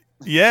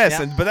 Yes,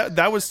 but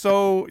that was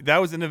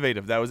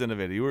innovative.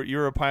 You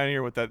were a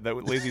pioneer with that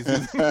lazy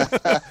Susan.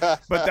 But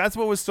that's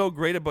what was so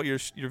great about your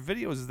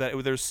videos, is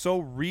that they're so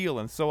real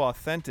and so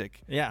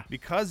authentic. Yeah.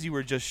 Because you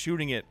were just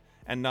shooting it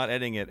and not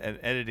editing it and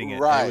editing it.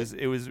 Right.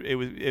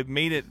 It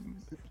made it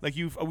like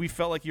we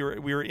felt like we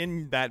were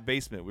in that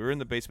basement. We were in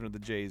the basement of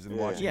the Jays and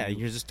watching. Yeah,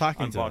 you're just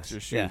talking to us. Unbox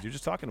your shoes. Yeah. You're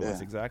just talking to us,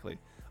 exactly.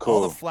 Cool.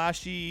 All the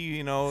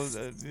flashy,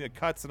 the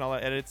cuts and all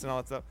that edits and all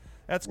that stuff.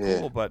 That's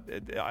cool, but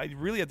I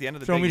really, at the end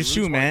of the day, show me the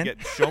shoe, man.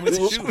 Show me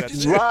the shoe.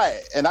 That's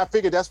right. And I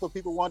figured that's what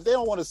people want. They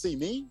don't want to see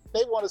me.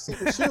 They want to see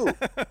the shoe.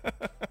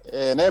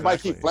 And everybody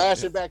keep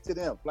flashing back to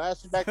them.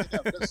 Just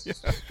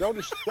show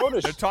the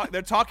shoe.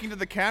 They're talking to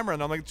the camera,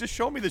 and I'm like, just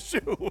show me the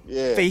shoe.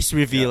 Yeah. Face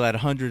reveal at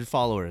 100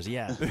 followers.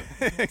 Yeah.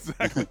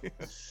 Exactly.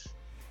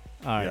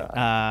 All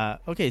right.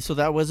 Okay, so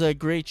that was a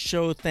great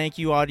show. Thank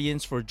you,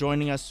 audience, for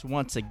joining us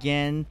once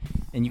again.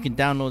 And you can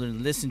download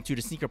and listen to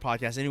the Sneaker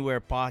Podcast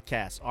anywhere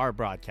podcasts are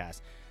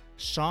broadcast.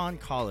 Sean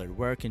Collard,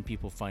 where can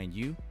people find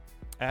you?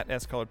 At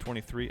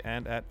SCollard23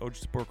 and at OG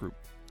Support Group.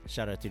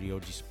 Shout out to the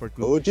OG Support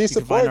Group. OG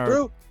Support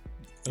Group.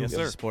 Yes,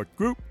 sir. Support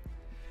Group.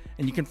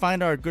 And you can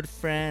find our good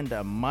friend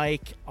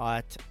Mike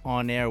at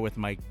On Air with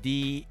Mike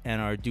D,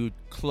 and our dude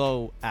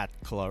Chloe at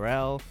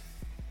Clarel.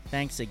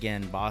 Thanks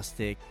again,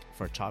 Bostic,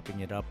 for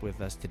chopping it up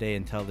with us today,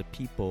 and tell the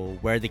people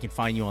where they can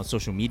find you on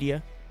social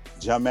media.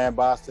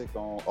 JumpmanBostic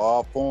on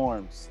all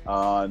forms,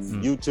 on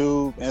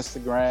YouTube,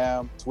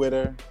 Instagram,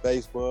 Twitter,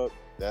 Facebook.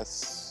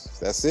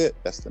 That's it.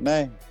 That's the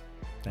name.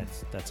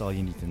 That's all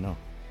you need to know.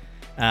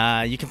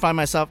 You can find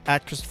myself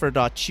at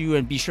Christopher.Chu,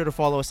 and be sure to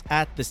follow us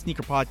at the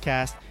Sneaker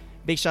Podcast.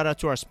 Big shout out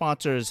to our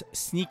sponsors,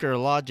 Sneaker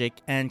Logic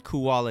and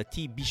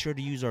Quality. Be sure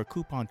to use our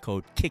coupon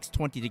code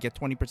KICKS20 to get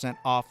 20%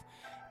 off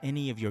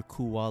any of your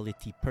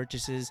Quality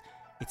purchases.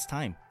 It's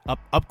time.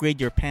 Upgrade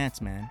your pants,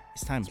 man.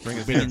 It's time. Bring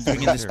in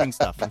the spring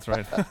stuff. That's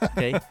right.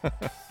 Okay.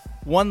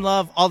 One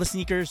love, all the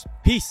sneakers.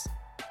 Peace.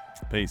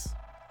 Peace.